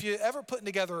 If you ever putting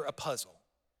together a puzzle,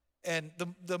 and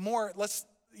the more,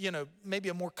 maybe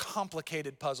a more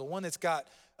complicated puzzle, one that's got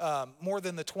more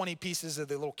than the 20 pieces of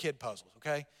the little kid puzzles,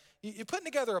 okay? You're putting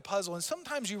together a puzzle, and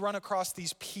sometimes you run across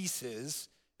these pieces,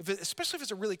 especially if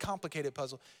it's a really complicated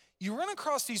puzzle, you run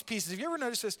across these pieces. Have you ever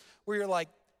noticed this, where you're like,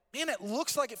 man, it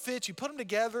looks like it fits. You put them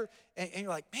together, and you're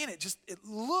like, man, it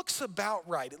looks about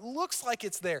right. It looks like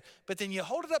it's there. But then you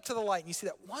hold it up to the light, and you see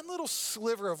that one little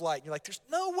sliver of light. And you're like, there's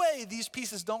no way these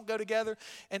pieces don't go together.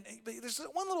 But there's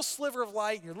one little sliver of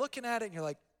light, and you're looking at it, and you're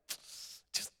like,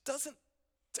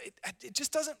 it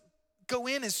just doesn't go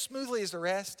in as smoothly as the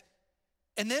rest.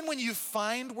 And then when you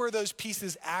find where those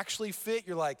pieces actually fit,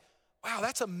 you're like, wow,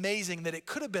 that's amazing that it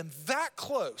could have been that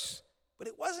close, but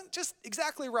it wasn't just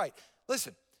exactly right.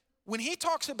 Listen, when he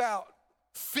talks about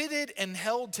fitted and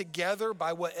held together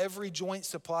by what every joint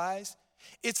supplies,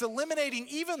 it's eliminating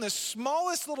even the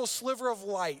smallest little sliver of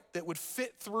light that would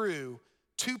fit through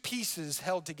two pieces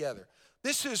held together.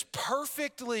 This is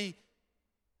perfectly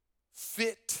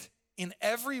fit in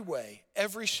every way,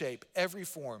 every shape, every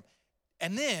form,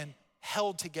 and then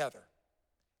held together.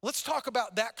 Let's talk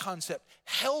about that concept,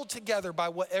 held together by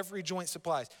what every joint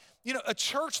supplies. You know, a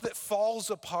church that falls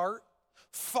apart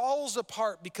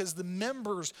because the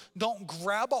members don't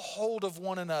grab a hold of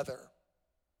one another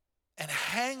and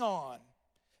hang on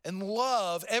and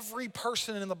love every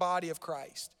person in the body of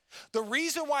Christ. The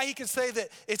reason why he can say that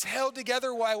it's held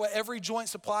together by what every joint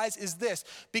supplies is this,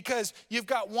 because you've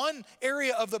got one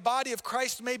area of the body of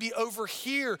Christ maybe over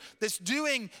here that's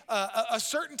doing a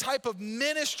certain type of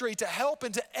ministry to help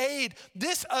and to aid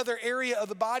this other area of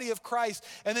the body of Christ.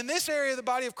 And then this area of the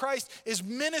body of Christ is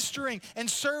ministering and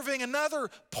serving another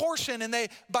portion. And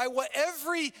by what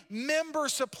every member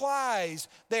supplies,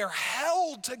 they are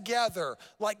held together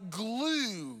like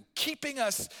glue, keeping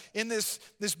us in this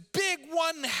big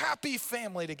one happy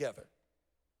family together.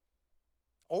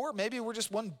 Or maybe we're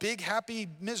just one big, happy,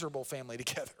 miserable family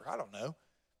together. I don't know.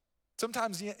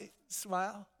 Sometimes you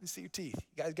smile, you see your teeth.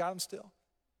 You guys got them still?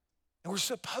 And we're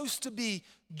supposed to be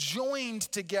joined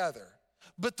together.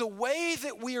 But the way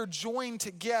that we are joined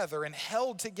together and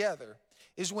held together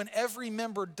is when every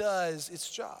member does its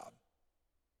job.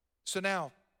 So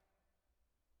now,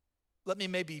 let me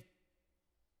maybe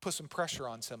put some pressure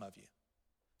on some of you.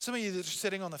 Some of you that are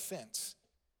sitting on the fence.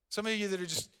 Some of you that are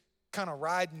just kind of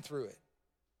riding through it.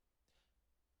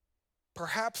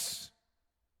 Perhaps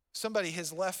somebody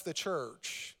has left the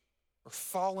church or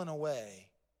fallen away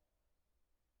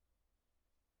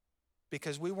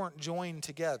because we weren't joined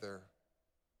together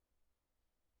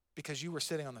because you were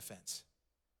sitting on the fence.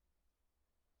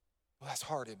 Well, that's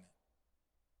hard, isn't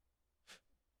it?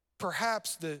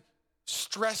 Perhaps the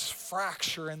stress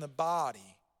fracture in the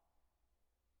body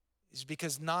is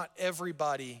because not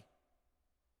everybody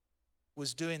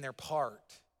was doing their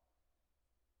part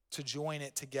to join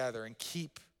it together and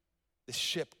keep the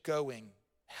ship going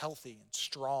healthy and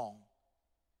strong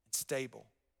and stable.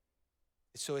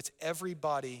 So it's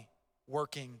everybody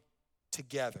working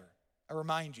together. I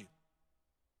remind you,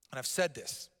 and I've said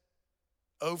this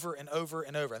over and over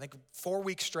and over, I think 4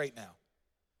 weeks straight now,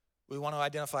 we want to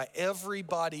identify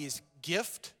everybody's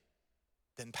gift,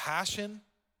 then passion,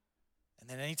 and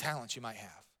then any talents you might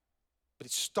have. But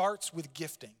it starts with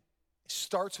gifting. It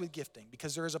starts with gifting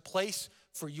because there is a place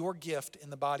for your gift in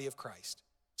the body of Christ.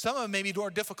 Some of them may be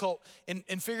more difficult in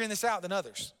figuring this out than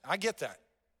others. I get that.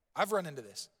 I've run into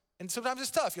this. And sometimes it's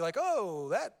tough. You're like,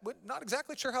 not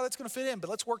exactly sure how that's going to fit in, but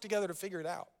let's work together to figure it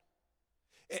out.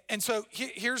 And so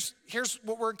here's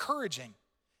what we're encouraging.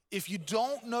 If you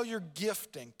don't know your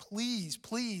gifting, please,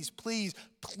 please, please,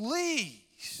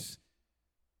 please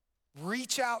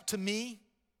reach out to me.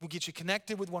 We'll get you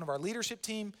connected with one of our leadership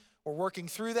team. We're working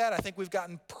through that. I think we've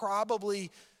gotten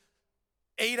probably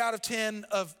 8 out of 10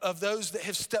 of those that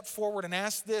have stepped forward and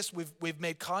asked this. We've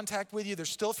made contact with you. There's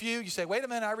still a few. You say, wait a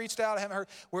minute, I reached out, I haven't heard.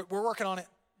 We're working on it.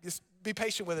 Just be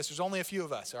patient with us. There's only a few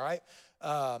of us, all right?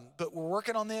 But we're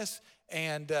working on this,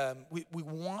 and we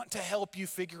want to help you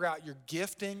figure out your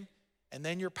gifting and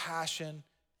then your passion,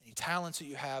 any talents that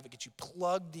you have, and get you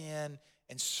plugged in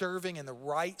and serving in the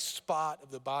right spot of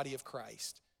the body of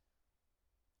Christ.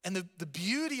 And the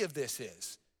beauty of this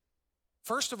is,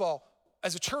 first of all,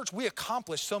 as a church, we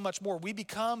accomplish so much more. We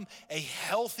become a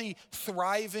healthy,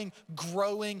 thriving,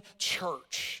 growing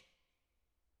church.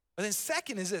 But then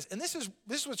second is this, and this is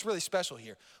what's really special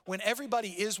here. When everybody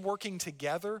is working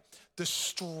together, the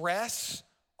stress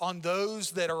on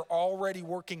those that are already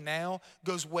working now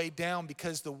goes way down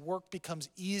because the work becomes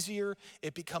easier.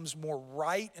 It becomes more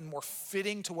right and more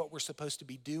fitting to what we're supposed to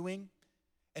be doing.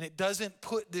 And it doesn't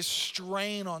put this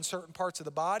strain on certain parts of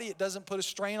the body. It doesn't put a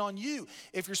strain on you.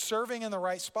 If you're serving in the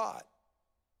right spot,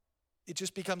 it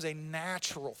just becomes a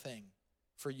natural thing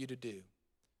for you to do.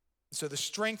 So the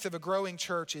strength of a growing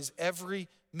church is every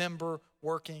member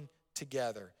working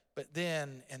together. But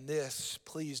then, and this,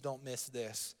 please don't miss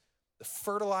this, the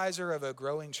fertilizer of a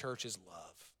growing church is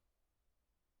love.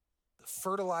 The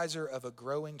fertilizer of a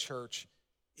growing church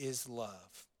is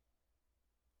love.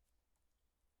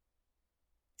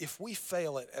 If we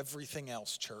fail at everything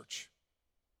else, church,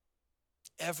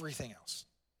 everything else,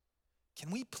 can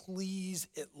we please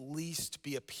at least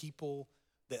be a people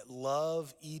that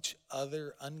love each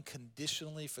other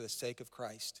unconditionally for the sake of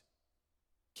Christ?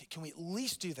 Can we at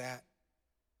least do that?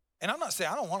 And I'm not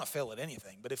saying I don't want to fail at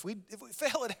anything, but if we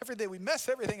fail at everything, we mess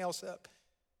everything else up.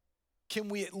 Can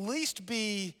we at least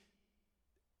be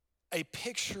a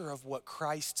picture of what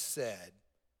Christ said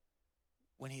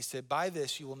when he said, by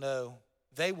this you will know,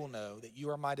 they will know that you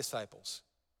are my disciples,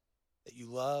 that you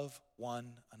love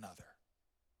one another.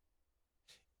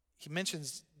 He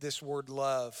mentions this word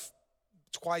love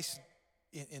twice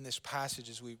in this passage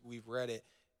as we've read it,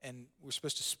 and we're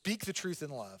supposed to speak the truth in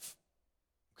love,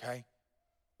 okay?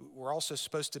 We're also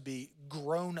supposed to be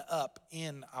grown up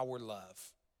in our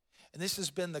love. And this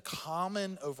has been the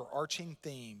common overarching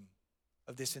theme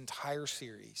of this entire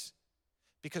series.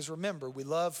 Because remember, we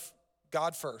love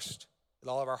God first with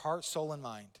all of our heart, soul, and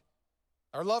mind.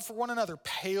 Our love for one another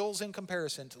pales in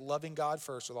comparison to loving God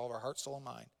first with all of our heart, soul, and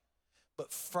mind.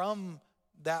 But from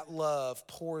that love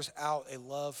pours out a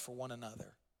love for one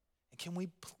another. And can we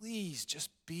please just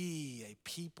be a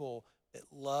people that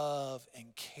love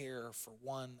and care for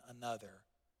one another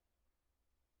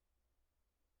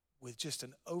with just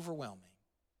an overwhelming,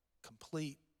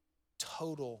 complete,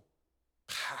 total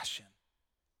passion?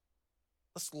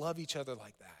 Let's love each other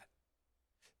like that.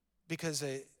 Because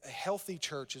a healthy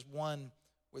church is one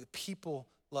where the people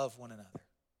love one another.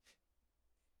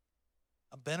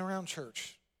 I've been around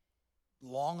church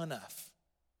long enough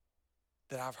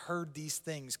that I've heard these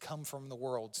things come from the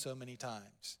world so many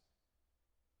times.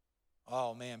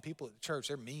 Oh man, people at the church,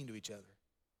 they're mean to each other.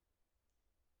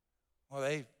 Well,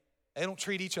 they don't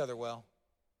treat each other well.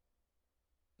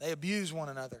 They abuse one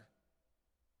another.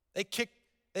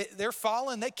 They're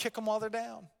falling, they kick them while they're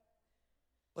down.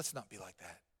 Let's not be like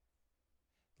that.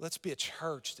 Let's be a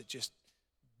church that just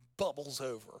bubbles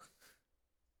over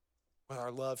with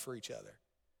our love for each other.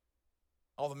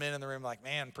 All the men in the room are like,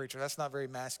 man, preacher, that's not very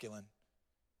masculine.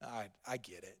 I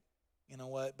get it. You know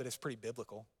what? But it's pretty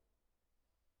biblical.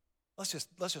 Let's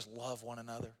just love one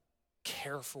another,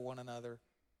 care for one another,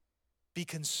 be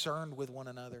concerned with one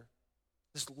another,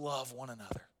 just love one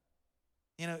another.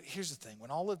 You know, here's the thing. When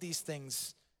all of these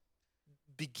things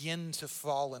begin to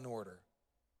fall in order,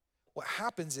 what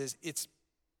happens is it's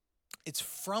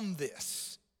from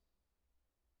this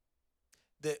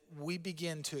that we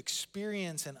begin to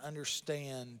experience and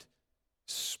understand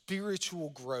spiritual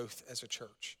growth as a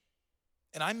church.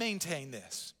 And I maintain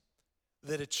this,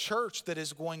 that a church that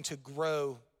is going to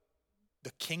grow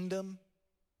the kingdom,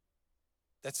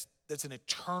 that's an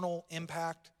eternal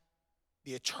impact,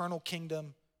 the eternal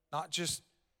kingdom, not just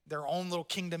their own little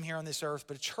kingdom here on this earth,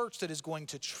 but a church that is going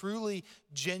to truly,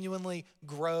 genuinely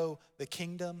grow the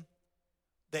kingdom,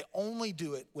 they only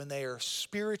do it when they are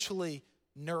spiritually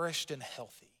nourished and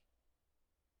healthy.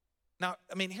 Now,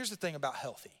 I mean, here's the thing about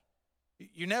healthy.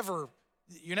 You're never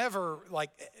like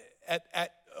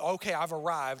at okay, I've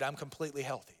arrived, I'm completely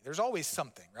healthy. There's always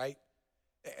something, right?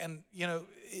 And you know,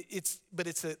 it's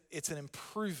an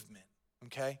improvement,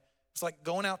 okay? It's like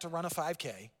going out to run a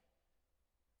 5K.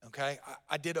 Okay,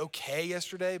 I did okay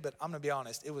yesterday, but I'm gonna be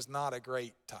honest, it was not a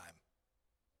great time.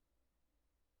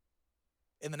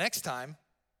 And the next time,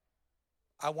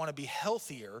 I wanna be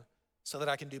healthier so that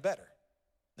I can do better.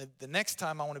 The next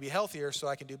time I wanna be healthier so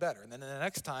I can do better. And then the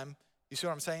next time, you see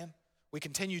what I'm saying? We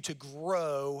continue to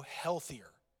grow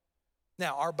healthier.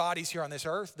 Now, our bodies here on this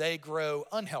earth, they grow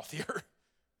unhealthier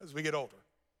as we get older.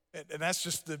 And that's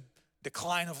just the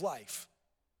decline of life.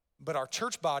 But our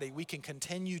church body, we can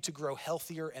continue to grow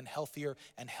healthier and healthier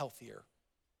and healthier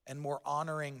and more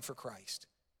honoring for Christ.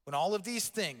 When all of these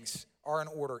things are in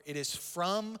order, it is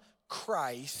from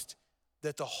Christ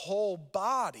that the whole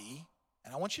body,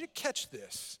 and I want you to catch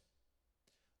this,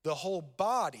 the whole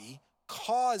body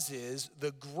causes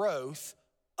the growth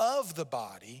of the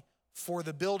body for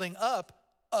the building up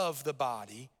of the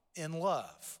body in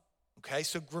love. Okay,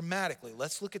 so grammatically,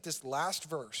 let's look at this last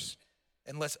verse.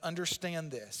 And let's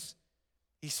understand this.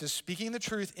 He says, speaking the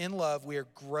truth in love, we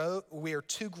are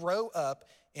to grow up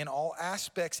in all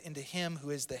aspects into him who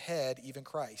is the head, even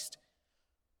Christ.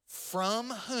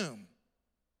 From whom?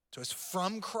 So it's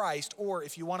from Christ, or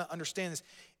if you want to understand this,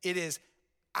 it is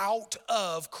out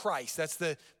of Christ. That's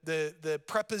the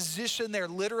preposition there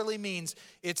literally means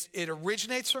it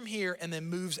originates from here and then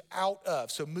moves out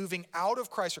of. So moving out of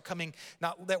Christ, or coming,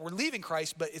 not that we're leaving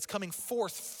Christ, but it's coming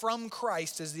forth from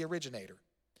Christ as the originator.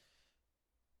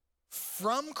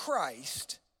 From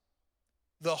Christ,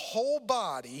 the whole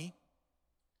body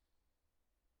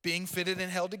being fitted and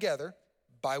held together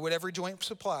by what every joint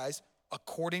supplies,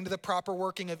 according to the proper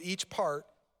working of each part.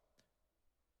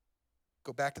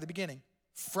 Go back to the beginning.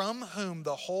 From whom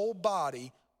the whole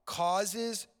body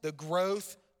causes the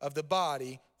growth of the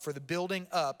body for the building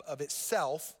up of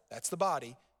itself, that's the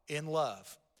body, in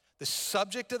love. The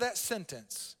subject of that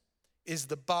sentence is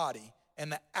the body,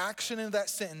 and the action of that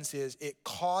sentence is it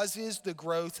causes the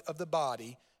growth of the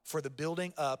body for the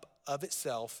building up of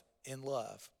itself in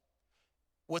love.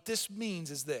 What this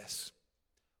means is this: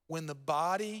 when the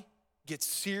body gets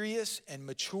serious and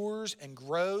matures and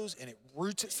grows and it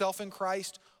roots itself in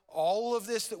Christ, all of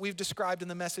this that we've described in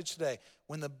the message today,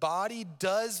 when the body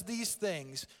does these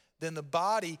things, then the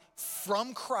body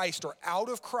from Christ or out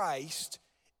of Christ,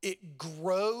 it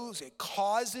grows, it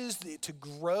causes it to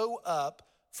grow up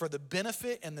for the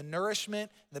benefit and the nourishment,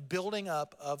 and the building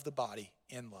up of the body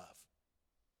in love.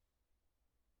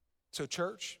 So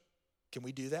church, can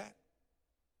we do that?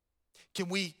 Can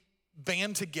we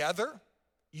band together,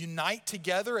 unite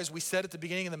together, as we said at the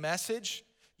beginning of the message,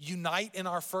 unite in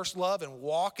our first love and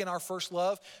walk in our first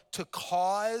love to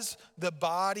cause the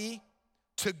body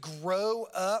to grow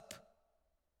up,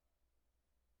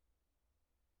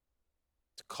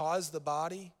 to cause the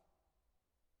body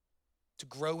to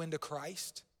grow into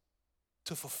Christ,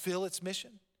 to fulfill its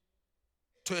mission,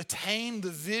 to attain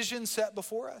the vision set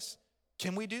before us?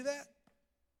 Can we do that?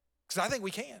 Because I think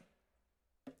we can.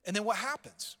 And then what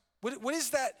happens? What is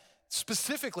that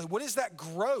specifically? What is that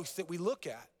growth that we look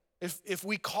at? If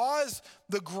we cause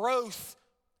the growth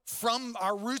from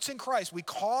our roots in Christ, we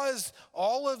cause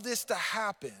all of this to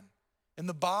happen, and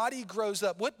the body grows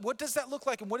up. What does that look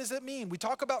like and what does that mean? We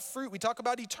talk about fruit. We talk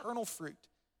about eternal fruit.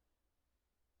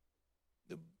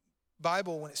 The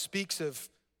Bible, when it speaks of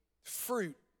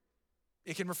fruit,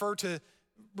 it can refer to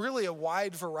really a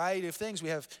wide variety of things. We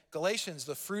have Galatians,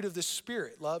 the fruit of the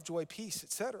Spirit, love, joy, peace,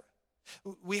 etc.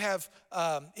 We have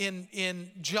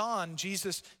in John,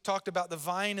 Jesus talked about the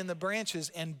vine and the branches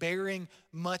and bearing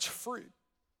much fruit.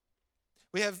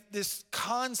 We have this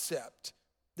concept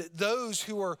that those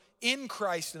who are in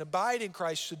Christ and abide in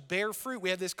Christ should bear fruit. We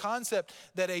have this concept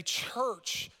that a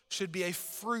church should be a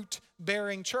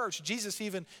fruit-bearing church. Jesus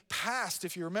even passed,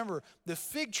 if you remember, the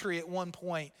fig tree at one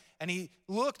point, and he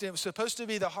looked, and it was supposed to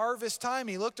be the harvest time.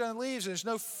 He looked on the leaves, and there's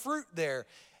no fruit there,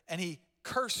 and he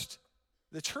cursed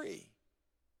the tree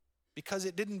because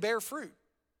it didn't bear fruit.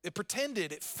 It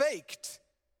pretended, it faked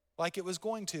like it was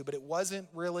going to, but it wasn't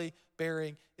really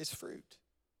bearing its fruit.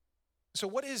 So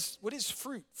what is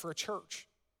fruit for a church?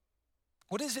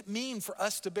 What does it mean for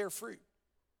us to bear fruit?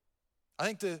 I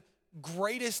think the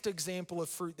greatest example of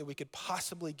fruit that we could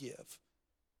possibly give,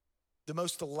 the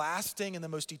most lasting and the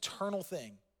most eternal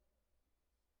thing,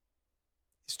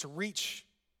 is to reach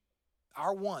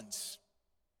our ones,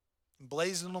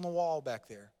 emblazoned on the wall back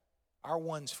there, our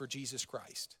ones for Jesus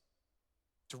Christ.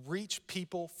 To reach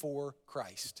people for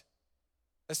Christ.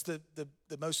 That's the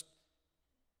most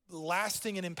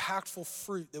lasting and impactful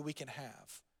fruit that we can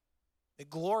have. It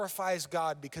glorifies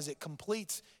God because it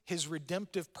completes his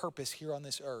redemptive purpose here on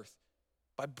this earth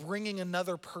by bringing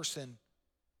another person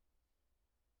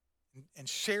and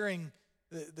sharing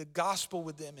the gospel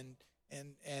with them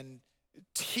and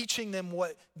teaching them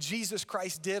what Jesus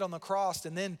Christ did on the cross,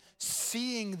 and then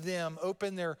seeing them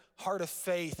open their heart of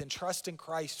faith and trust in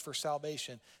Christ for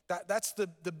salvation. That's the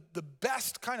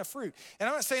best kind of fruit. And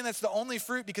I'm not saying that's the only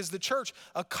fruit, because the church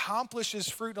accomplishes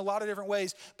fruit in a lot of different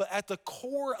ways, but at the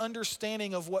core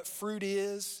understanding of what fruit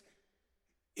is,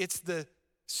 it's the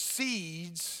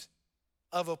seeds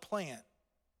of a plant,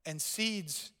 and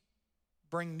seeds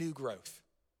bring new growth.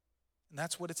 And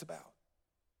that's what it's about.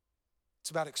 It's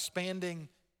about expanding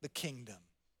the kingdom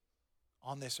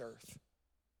on this earth.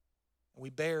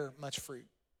 We bear much fruit.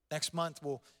 Next month,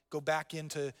 we'll go back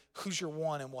into Who's Your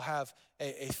One, and we'll have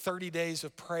a 30 days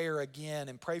of prayer again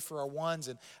and pray for our ones.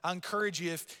 And I encourage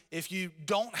you, if you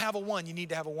don't have a one, you need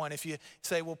to have a one. If you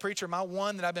say, well, preacher, my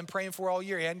one that I've been praying for all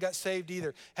year, he hadn't got saved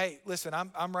either. Hey, listen,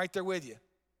 I'm right there with you.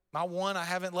 My one, I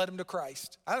haven't led him to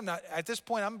Christ. At this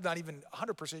point, I'm not even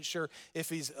 100% sure if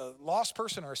he's a lost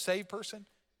person or a saved person.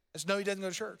 Just know he doesn't go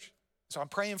to church. So I'm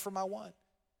praying for my one.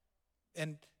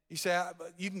 And you say,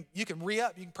 you can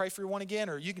re-up, you can pray for your one again,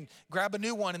 or you can grab a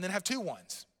new one and then have two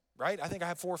ones, right? I think I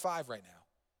have 4 or 5 right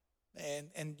now.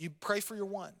 And you pray for your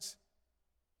ones.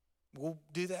 We'll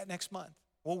do that next month.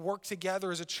 We'll work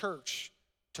together as a church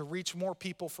to reach more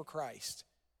people for Christ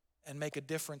and make a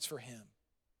difference for him.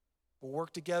 We'll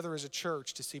work together as a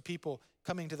church to see people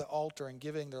coming to the altar and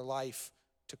giving their life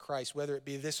to Christ, whether it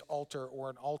be this altar or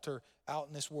an altar out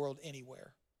in this world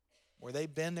anywhere, where they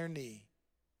bend their knee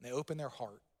and they open their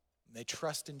heart and they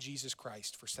trust in Jesus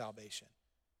Christ for salvation.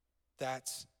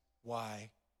 That's why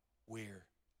we're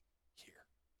here.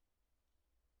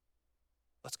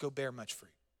 Let's go bear much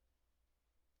fruit.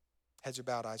 Heads are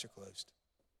bowed, eyes are closed.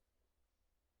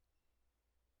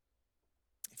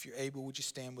 If you're able, would you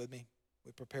stand with me?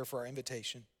 We prepare for our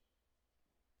invitation.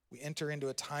 We enter into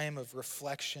a time of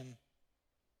reflection,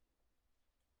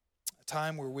 a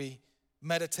time where we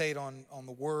meditate on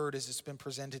the word as it's been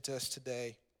presented to us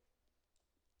today.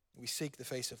 We seek the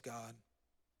face of God.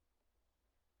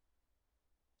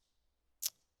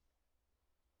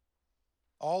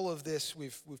 All of this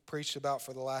we've preached about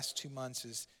for the last 2 months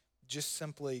is just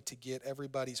simply to get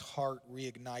everybody's heart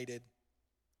reignited,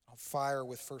 on fire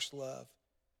with first love,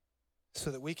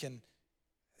 so that we can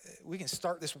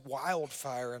start this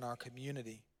wildfire in our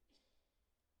community,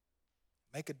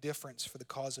 make a difference for the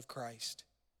cause of Christ.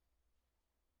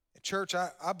 At church,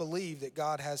 I believe that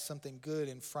God has something good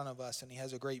in front of us, and he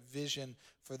has a great vision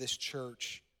for this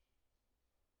church.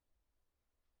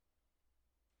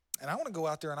 And I want to go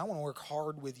out there and I want to work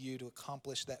hard with you to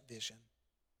accomplish that vision.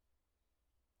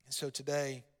 And so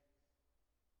today,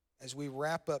 as we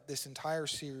wrap up this entire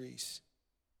series,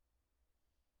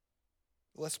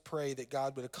 let's pray that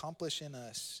God would accomplish in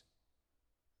us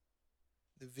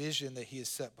the vision that he has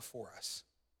set before us,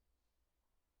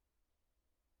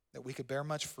 that we could bear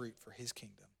much fruit for his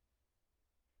kingdom.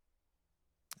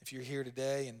 If you're here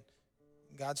today and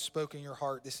God's spoken in your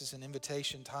heart, this is an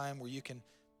invitation time where you can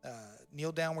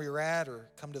kneel down where you're at or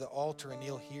come to the altar and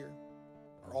kneel here.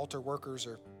 Our altar workers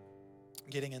are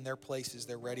getting in their places.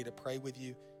 They're ready to pray with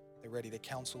you. They're ready to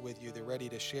counsel with you. They're ready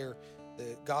to share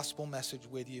the gospel message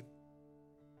with you.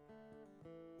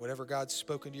 Whatever God's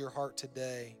spoken to your heart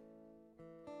today,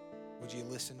 would you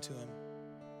listen to him?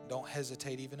 Don't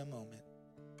hesitate even a moment.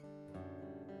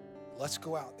 Let's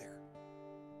go out there.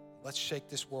 Let's shake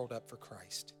this world up for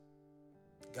Christ.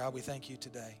 God, we thank you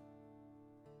today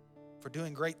for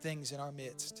doing great things in our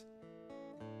midst.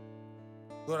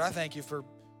 Lord, I thank you for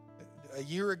a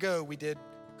year ago we did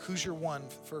Who's Your One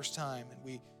for the first time, and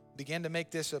we began to make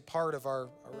this a part of our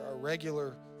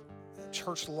regular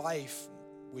church life.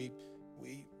 We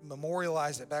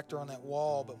memorialized it back there on that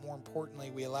wall, but more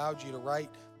importantly, we allowed you to write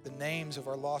the names of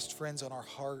our lost friends on our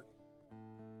heart.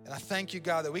 And I thank you,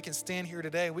 God, that we can stand here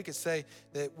today and we could say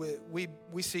that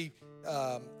we see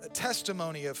a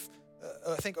testimony of,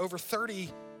 I think, over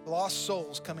 30 lost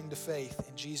souls coming to faith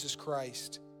in Jesus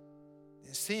Christ.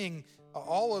 And seeing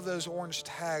all of those orange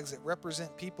tags that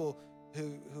represent people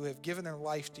who have given their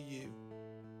life to you.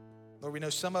 Lord, we know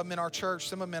some of them in our church,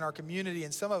 some of them in our community,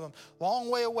 and some of them long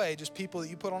way away, just people that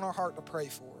you put on our heart to pray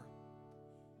for.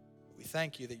 We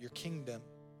thank you that your kingdom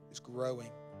is growing.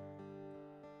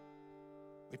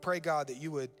 We pray, God, that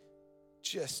you would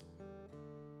just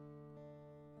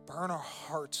burn our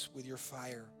hearts with your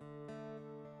fire.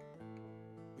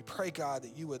 We pray, God,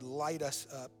 that you would light us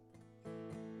up.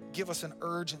 Give us an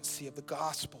urgency of the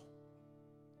gospel.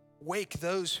 Wake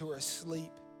those who are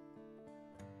asleep.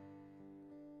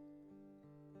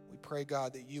 We pray,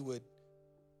 God, that you would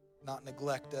not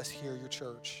neglect us here, your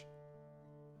church,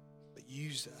 but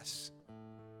use us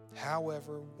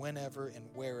however, whenever, and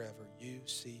wherever you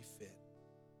see fit.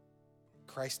 In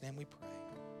Christ's name we pray.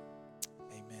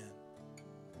 Amen.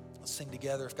 Let's sing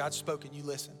together. If God's spoken, you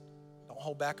listen. Don't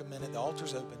hold back a minute. The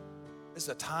altar's open. This is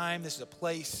a time, this is a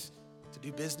place to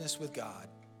do business with God.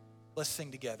 Let's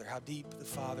sing together how deep the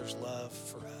Father's love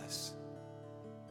for us.